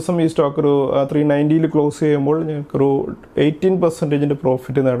കഴിഞ്ഞ ദിവസം ഈ സ്റ്റോക്ക് ഒരു 390-ൽ ക്ലോസ് ചെയ്യുമ്പോൾ ഞങ്ങൾക്കൊരു 18%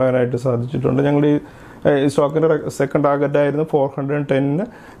 പ്രോഫിറ്റ് നേടാനായിട്ട് സാധിച്ചിട്ടുണ്ട്. ഞങ്ങൾ ഈ സ്റ്റോക്കിൻ്റെ സെക്കൻഡ് ടാർഗറ്റ് ആയിരുന്നു 410-ന്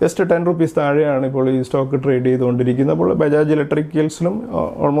ജസ്റ്റ് 10 rupees താഴെയാണ് ഇപ്പോൾ ഈ സ്റ്റോക്ക് ട്രേഡ് ചെയ്തുകൊണ്ടിരിക്കുന്നത്. അപ്പോൾ ബജാജ് ഇലക്ട്രിക്കൽസിലും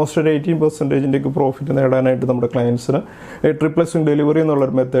ഓൾമോസ്റ്റ് ഒരു 18% പ്രോഫിറ്റ് നേടാനായിട്ട് നമ്മുടെ ക്ലയൻസിന് ട്രിപ്ലസിംഗ് ഡെലിവറി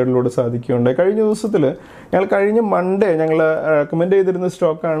എന്നുള്ളൊരു മെത്തേഡിലൂടെ സാധിക്കുകയുണ്ടായി. കഴിഞ്ഞ ദിവസത്തിൽ കഴിഞ്ഞ മൺഡേ ഞങ്ങൾ റെക്കമെൻഡ് ചെയ്തിരുന്ന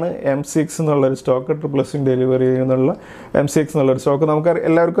സ്റ്റോക്കാണ് M6 എന്നുള്ളൊരു സ്റ്റോക്ക്, ട്രിപ്ലസിംഗ് ഡെലിവറി എന്നുള്ള M6 എന്നുള്ളൊരു സ്റ്റോക്ക്. നമുക്ക്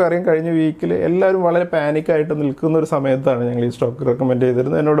എല്ലാവർക്കും അറിയാം, കഴിഞ്ഞ വീക്കിൽ എല്ലാവരും വളരെ പാനിക്കായിട്ട് നിൽക്കുന്ന ഒരു സമയത്താണ് ഞങ്ങൾ ഈ സ്റ്റോക്ക് റെക്കമെൻഡ്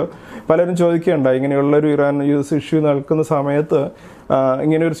ചെയ്തിരുന്നത്. എന്നോട് പലരും ചോദിക്കുകയുണ്ടായി, ഇങ്ങനെയുള്ള ഒരു ഇറാൻ US ഇഷ്യൂ നടക്കുന്ന സമയത്ത്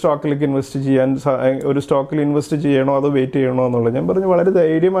ഇങ്ങനെ ഒരു സ്റ്റോക്കിലേക്ക് ഒരു സ്റ്റോക്കിൽ ഇൻവെസ്റ്റ് ചെയ്യണോ അതോ വെയിറ്റ് ചെയ്യണോ എന്നുള്ളത്. ഞാൻ പറഞ്ഞു വളരെ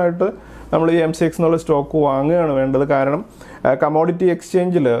ധൈര്യമായിട്ട് നമ്മൾ ഈ M6 എന്നുള്ള സ്റ്റോക്ക് വാങ്ങുകയാണ് വേണ്ടത്. കാരണം കമോഡിറ്റി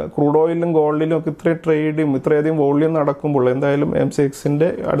എക്സ്ചേഞ്ചിൽ ക്രൂഡ് ഓയിലും ഗോൾഡിലും ഒക്കെ ഇത്രയധികം വോള്യൂം നടക്കുമ്പോൾ എന്തായാലും M6-ന്റെ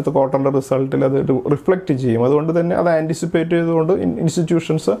അടുത്ത ക്വാർട്ടറിൻ്റെ റിസൾട്ടിൽ അത് റിഫ്ലക്റ്റ് ചെയ്യും. അതുകൊണ്ട് തന്നെ അത് ആൻറ്റിസിപ്പേറ്റ് ചെയ്തുകൊണ്ട്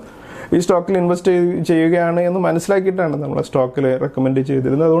ഇൻസ്റ്റിറ്റ്യൂഷൻസ് ഈ സ്റ്റോക്കിൽ ഇൻവെസ്റ്റ് ചെയ്യുകയാണ് എന്ന് മനസ്സിലാക്കിയിട്ടാണ് നമ്മൾ സ്റ്റോക്കിൽ റെക്കമെൻഡ്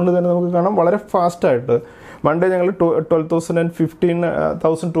ചെയ്തിരുന്നത്. അതുകൊണ്ട് തന്നെ നമുക്ക് കാണാം വളരെ ഫാസ്റ്റായിട്ട് മൺഡേ ഞങ്ങൾ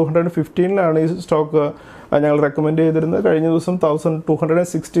 1215-1215-ലാണ് ഈ സ്റ്റോക്ക് ഞങ്ങൾ റെക്കമെൻഡ് ചെയ്തിരുന്നത്. കഴിഞ്ഞ ദിവസം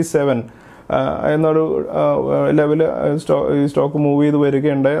 1267 എന്നൊരു ലെവൽ ഈ സ്റ്റോക്ക് മൂവ് ചെയ്ത്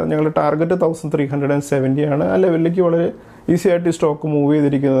വരികയുണ്ടായി. ഞങ്ങളുടെ ടാർഗറ്റ് 1370 ആണ്. ആ ലെവലിലേക്ക് വളരെ ഈസി ആയിട്ട് ഈ സ്റ്റോക്ക് മൂവ്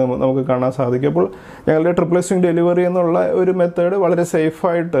ചെയ്തിരിക്കുന്നത് നമുക്ക് കാണാൻ സാധിക്കും. അപ്പോൾ ഞങ്ങളുടെ ട്രിപ്ലസിംഗ് ഡെലിവറി എന്നുള്ള ഒരു മെത്തേഡ് വളരെ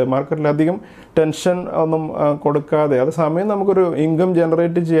സേഫായിട്ട് മാർക്കറ്റിൽ അധികം ടെൻഷൻ ഒന്നും കൊടുക്കാതെ അതേസമയം നമുക്കൊരു ഇൻകം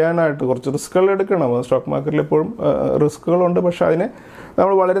ജനറേറ്റ് ചെയ്യാനായിട്ട് കുറച്ച് റിസ്കുകൾ എടുക്കണം. സ്റ്റോക്ക് മാർക്കറ്റിൽ എപ്പോഴും റിസ്കുകളുണ്ട്, പക്ഷേ അതിനെ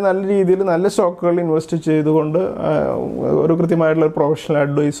നമ്മൾ വളരെ നല്ല രീതിയിൽ നല്ല സ്റ്റോക്കുകളിൽ ഇൻവെസ്റ്റ് ചെയ്തുകൊണ്ട് ഒരു കൃത്യമായിട്ടുള്ള ഒരു പ്രൊഫഷണൽ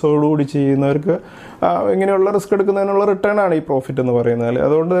അഡ്വൈസോടുകൂടി ചെയ്യുന്നവർക്ക് ഇങ്ങനെയുള്ള റിസ്ക് എടുക്കുന്നതിനുള്ള റിട്ടേൺ ആണ് ഈ പ്രോഫിറ്റ് എന്ന് പറയുന്നത്.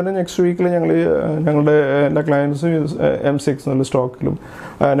 അതുകൊണ്ട് തന്നെ നെക്സ്റ്റ് വീക്കിൽ ഞങ്ങളുടെ എല്ലാ ക്ലയൻസും M6 എന്നുള്ള സ്റ്റോക്കിലും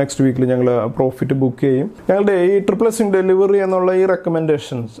നെക്സ്റ്റ് വീക്കിൽ ഞങ്ങൾ പ്രോഫിറ്റ് ബുക്ക് ചെയ്യും. ഞങ്ങളുടെ ഈ ട്രിപ്ലസിംഗ് ഡെലിവറി എന്നുള്ള ഈ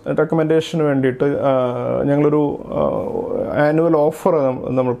റെക്കമെൻഡേഷന് വേണ്ടിയിട്ട് ഞങ്ങളൊരു ആനുവൽ ഓഫർ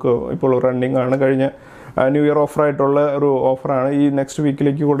നമുക്ക് ഇപ്പോൾ റണ്ണിങ് ആണ്. കഴിഞ്ഞ ന്യൂ ഇയർ ഓഫറായിട്ടുള്ള ഒരു ഓഫറാണ്. ഈ നെക്സ്റ്റ്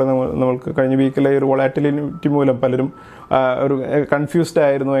വീക്കിലേക്ക് കൂടെ നമ്മൾക്ക് കഴിഞ്ഞ വീക്കിലെ ഒരു വോളാറ്റിലിറ്റി മൂലം പലരും ഒരു കൺഫ്യൂസ്ഡ്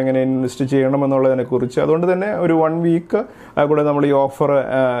ആയിരുന്നു എങ്ങനെ ഇൻവെസ്റ്റ് ചെയ്യണം എന്നുള്ളതിനെക്കുറിച്ച്. അതുകൊണ്ട് തന്നെ ഒരു 1 വീക്ക് കൂടെ നമ്മൾ ഈ ഓഫർ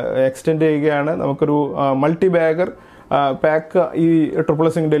എക്സ്റ്റെൻഡ് ചെയ്യുകയാണ്. നമുക്കൊരു മൾട്ടി ബാഗർ പാക്ക് ഈ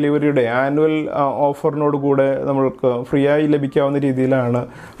ട്രിപ്ലസിംഗ് ഡെലിവറിയുടെ ആനുവൽ ഓഫറിനോട് കൂടെ നമ്മൾക്ക് ഫ്രീ ആയി ലഭിക്കാവുന്ന രീതിയിലാണ്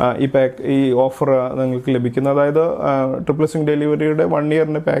ഈ ഓഫർ നിങ്ങൾക്ക് ലഭിക്കുന്നത്. അതായത് ട്രിപ്ലസിംഗ് ഡെലിവറിയുടെ 1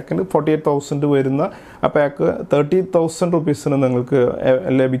 ഇയറിൻ്റെ പാക്കിന് 48,000 വരുന്ന ആ പാക്ക് 30,000 റുപ്പീസിന് നിങ്ങൾക്ക്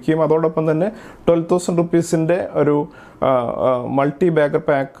ലഭിക്കും. അതോടൊപ്പം തന്നെ 12,000 റുപ്പീസിൻ്റെ ഒരു മൾട്ടി ബാഗർ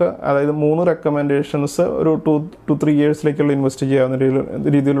പാക്ക്, അതായത് 3 റെക്കമെൻഡേഷൻസ് ഒരു 2-3 ഇയേഴ്സിലേക്കുള്ള ഇൻവെസ്റ്റ് ചെയ്യാവുന്ന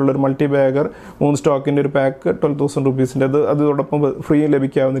രീതിയിലുള്ള ഒരു മൾട്ടി ബാഗർ 3 സ്റ്റോക്കിൻ്റെ ഒരു പാക്ക് 12,000 റുപ്പീസിൻ്റെ അതോടൊപ്പം ഫ്രീ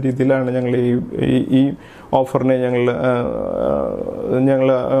ലഭിക്കാവുന്ന രീതിയിലാണ് ഞങ്ങൾ ഈ ഓഫറിനെ ഞങ്ങൾ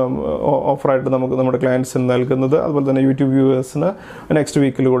ഓഫറായിട്ട് നമ്മുടെ ക്ലയൻസിന് നൽകുന്നത്. അതുപോലെ തന്നെ യൂട്യൂബ് വ്യൂവേഴ്സിന് നെക്സ്റ്റ്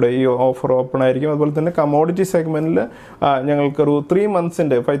വീക്കിലൂടെ ഈ ഓഫർ ഓപ്പൺ ആയിരിക്കും. അതുപോലെ തന്നെ കമ്മോഡിറ്റി സെഗ്മെൻറ്റിൽ ഞങ്ങൾക്കൊരു 3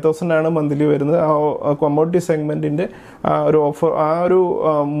 മന്ത്സിൻ്റെ 5,000 ആണ് മന്ത്ലി വരുന്നത്. ആ കമ്മോഡിറ്റി സെഗ്മെൻറ്റിൻ്റെ ഒരു ഓഫർ, ആ ഒരു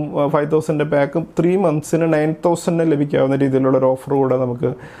 5,000 പാക്ക് 3 മന്ത്സിന് 9,000 ലഭിക്കാവുന്ന രീതിയിലുള്ള ഒരു ഓഫർ കൂടെ നമുക്ക്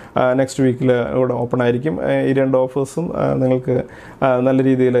നെക്സ്റ്റ് വീക്കിൽ ഇവിടെ ഓപ്പൺ ആയിരിക്കും. ഈ 2 ഓഫേഴ്സും നിങ്ങൾക്ക് നല്ല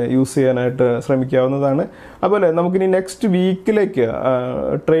രീതിയിൽ യൂസ് ചെയ്യാനായിട്ട് ശ്രമിക്കാവുന്നതാണ്. അതുപോലെ നമുക്കിനി നെക്സ്റ്റ് വീക്കിലേക്ക്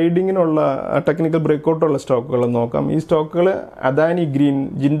ട്രേഡിങ്ങിനുള്ള ടെക്നിക്കൽ ബ്രേക്കൗട്ടുള്ള സ്റ്റോക്കുകൾ നോക്കാം. ഈ സ്റ്റോക്കുകൾ Adani green,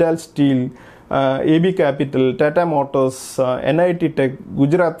 Jindal steel, AB capital, Tata Motors, NIT tech,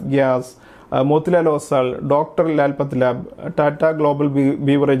 Gujarat gas, Motilal ഒസാൾ, doctor Lalpath lab, Tata global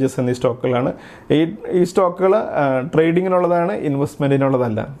beverages എന്നീ സ്റ്റോക്കുകളാണ്. ഈ സ്റ്റോക്കുകൾ ട്രേഡിങ്ങിനുള്ളതാണ്,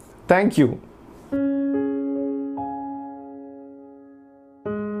 ഇൻവെസ്റ്റ്മെൻറ്റിനുള്ളതല്ല. Thank you.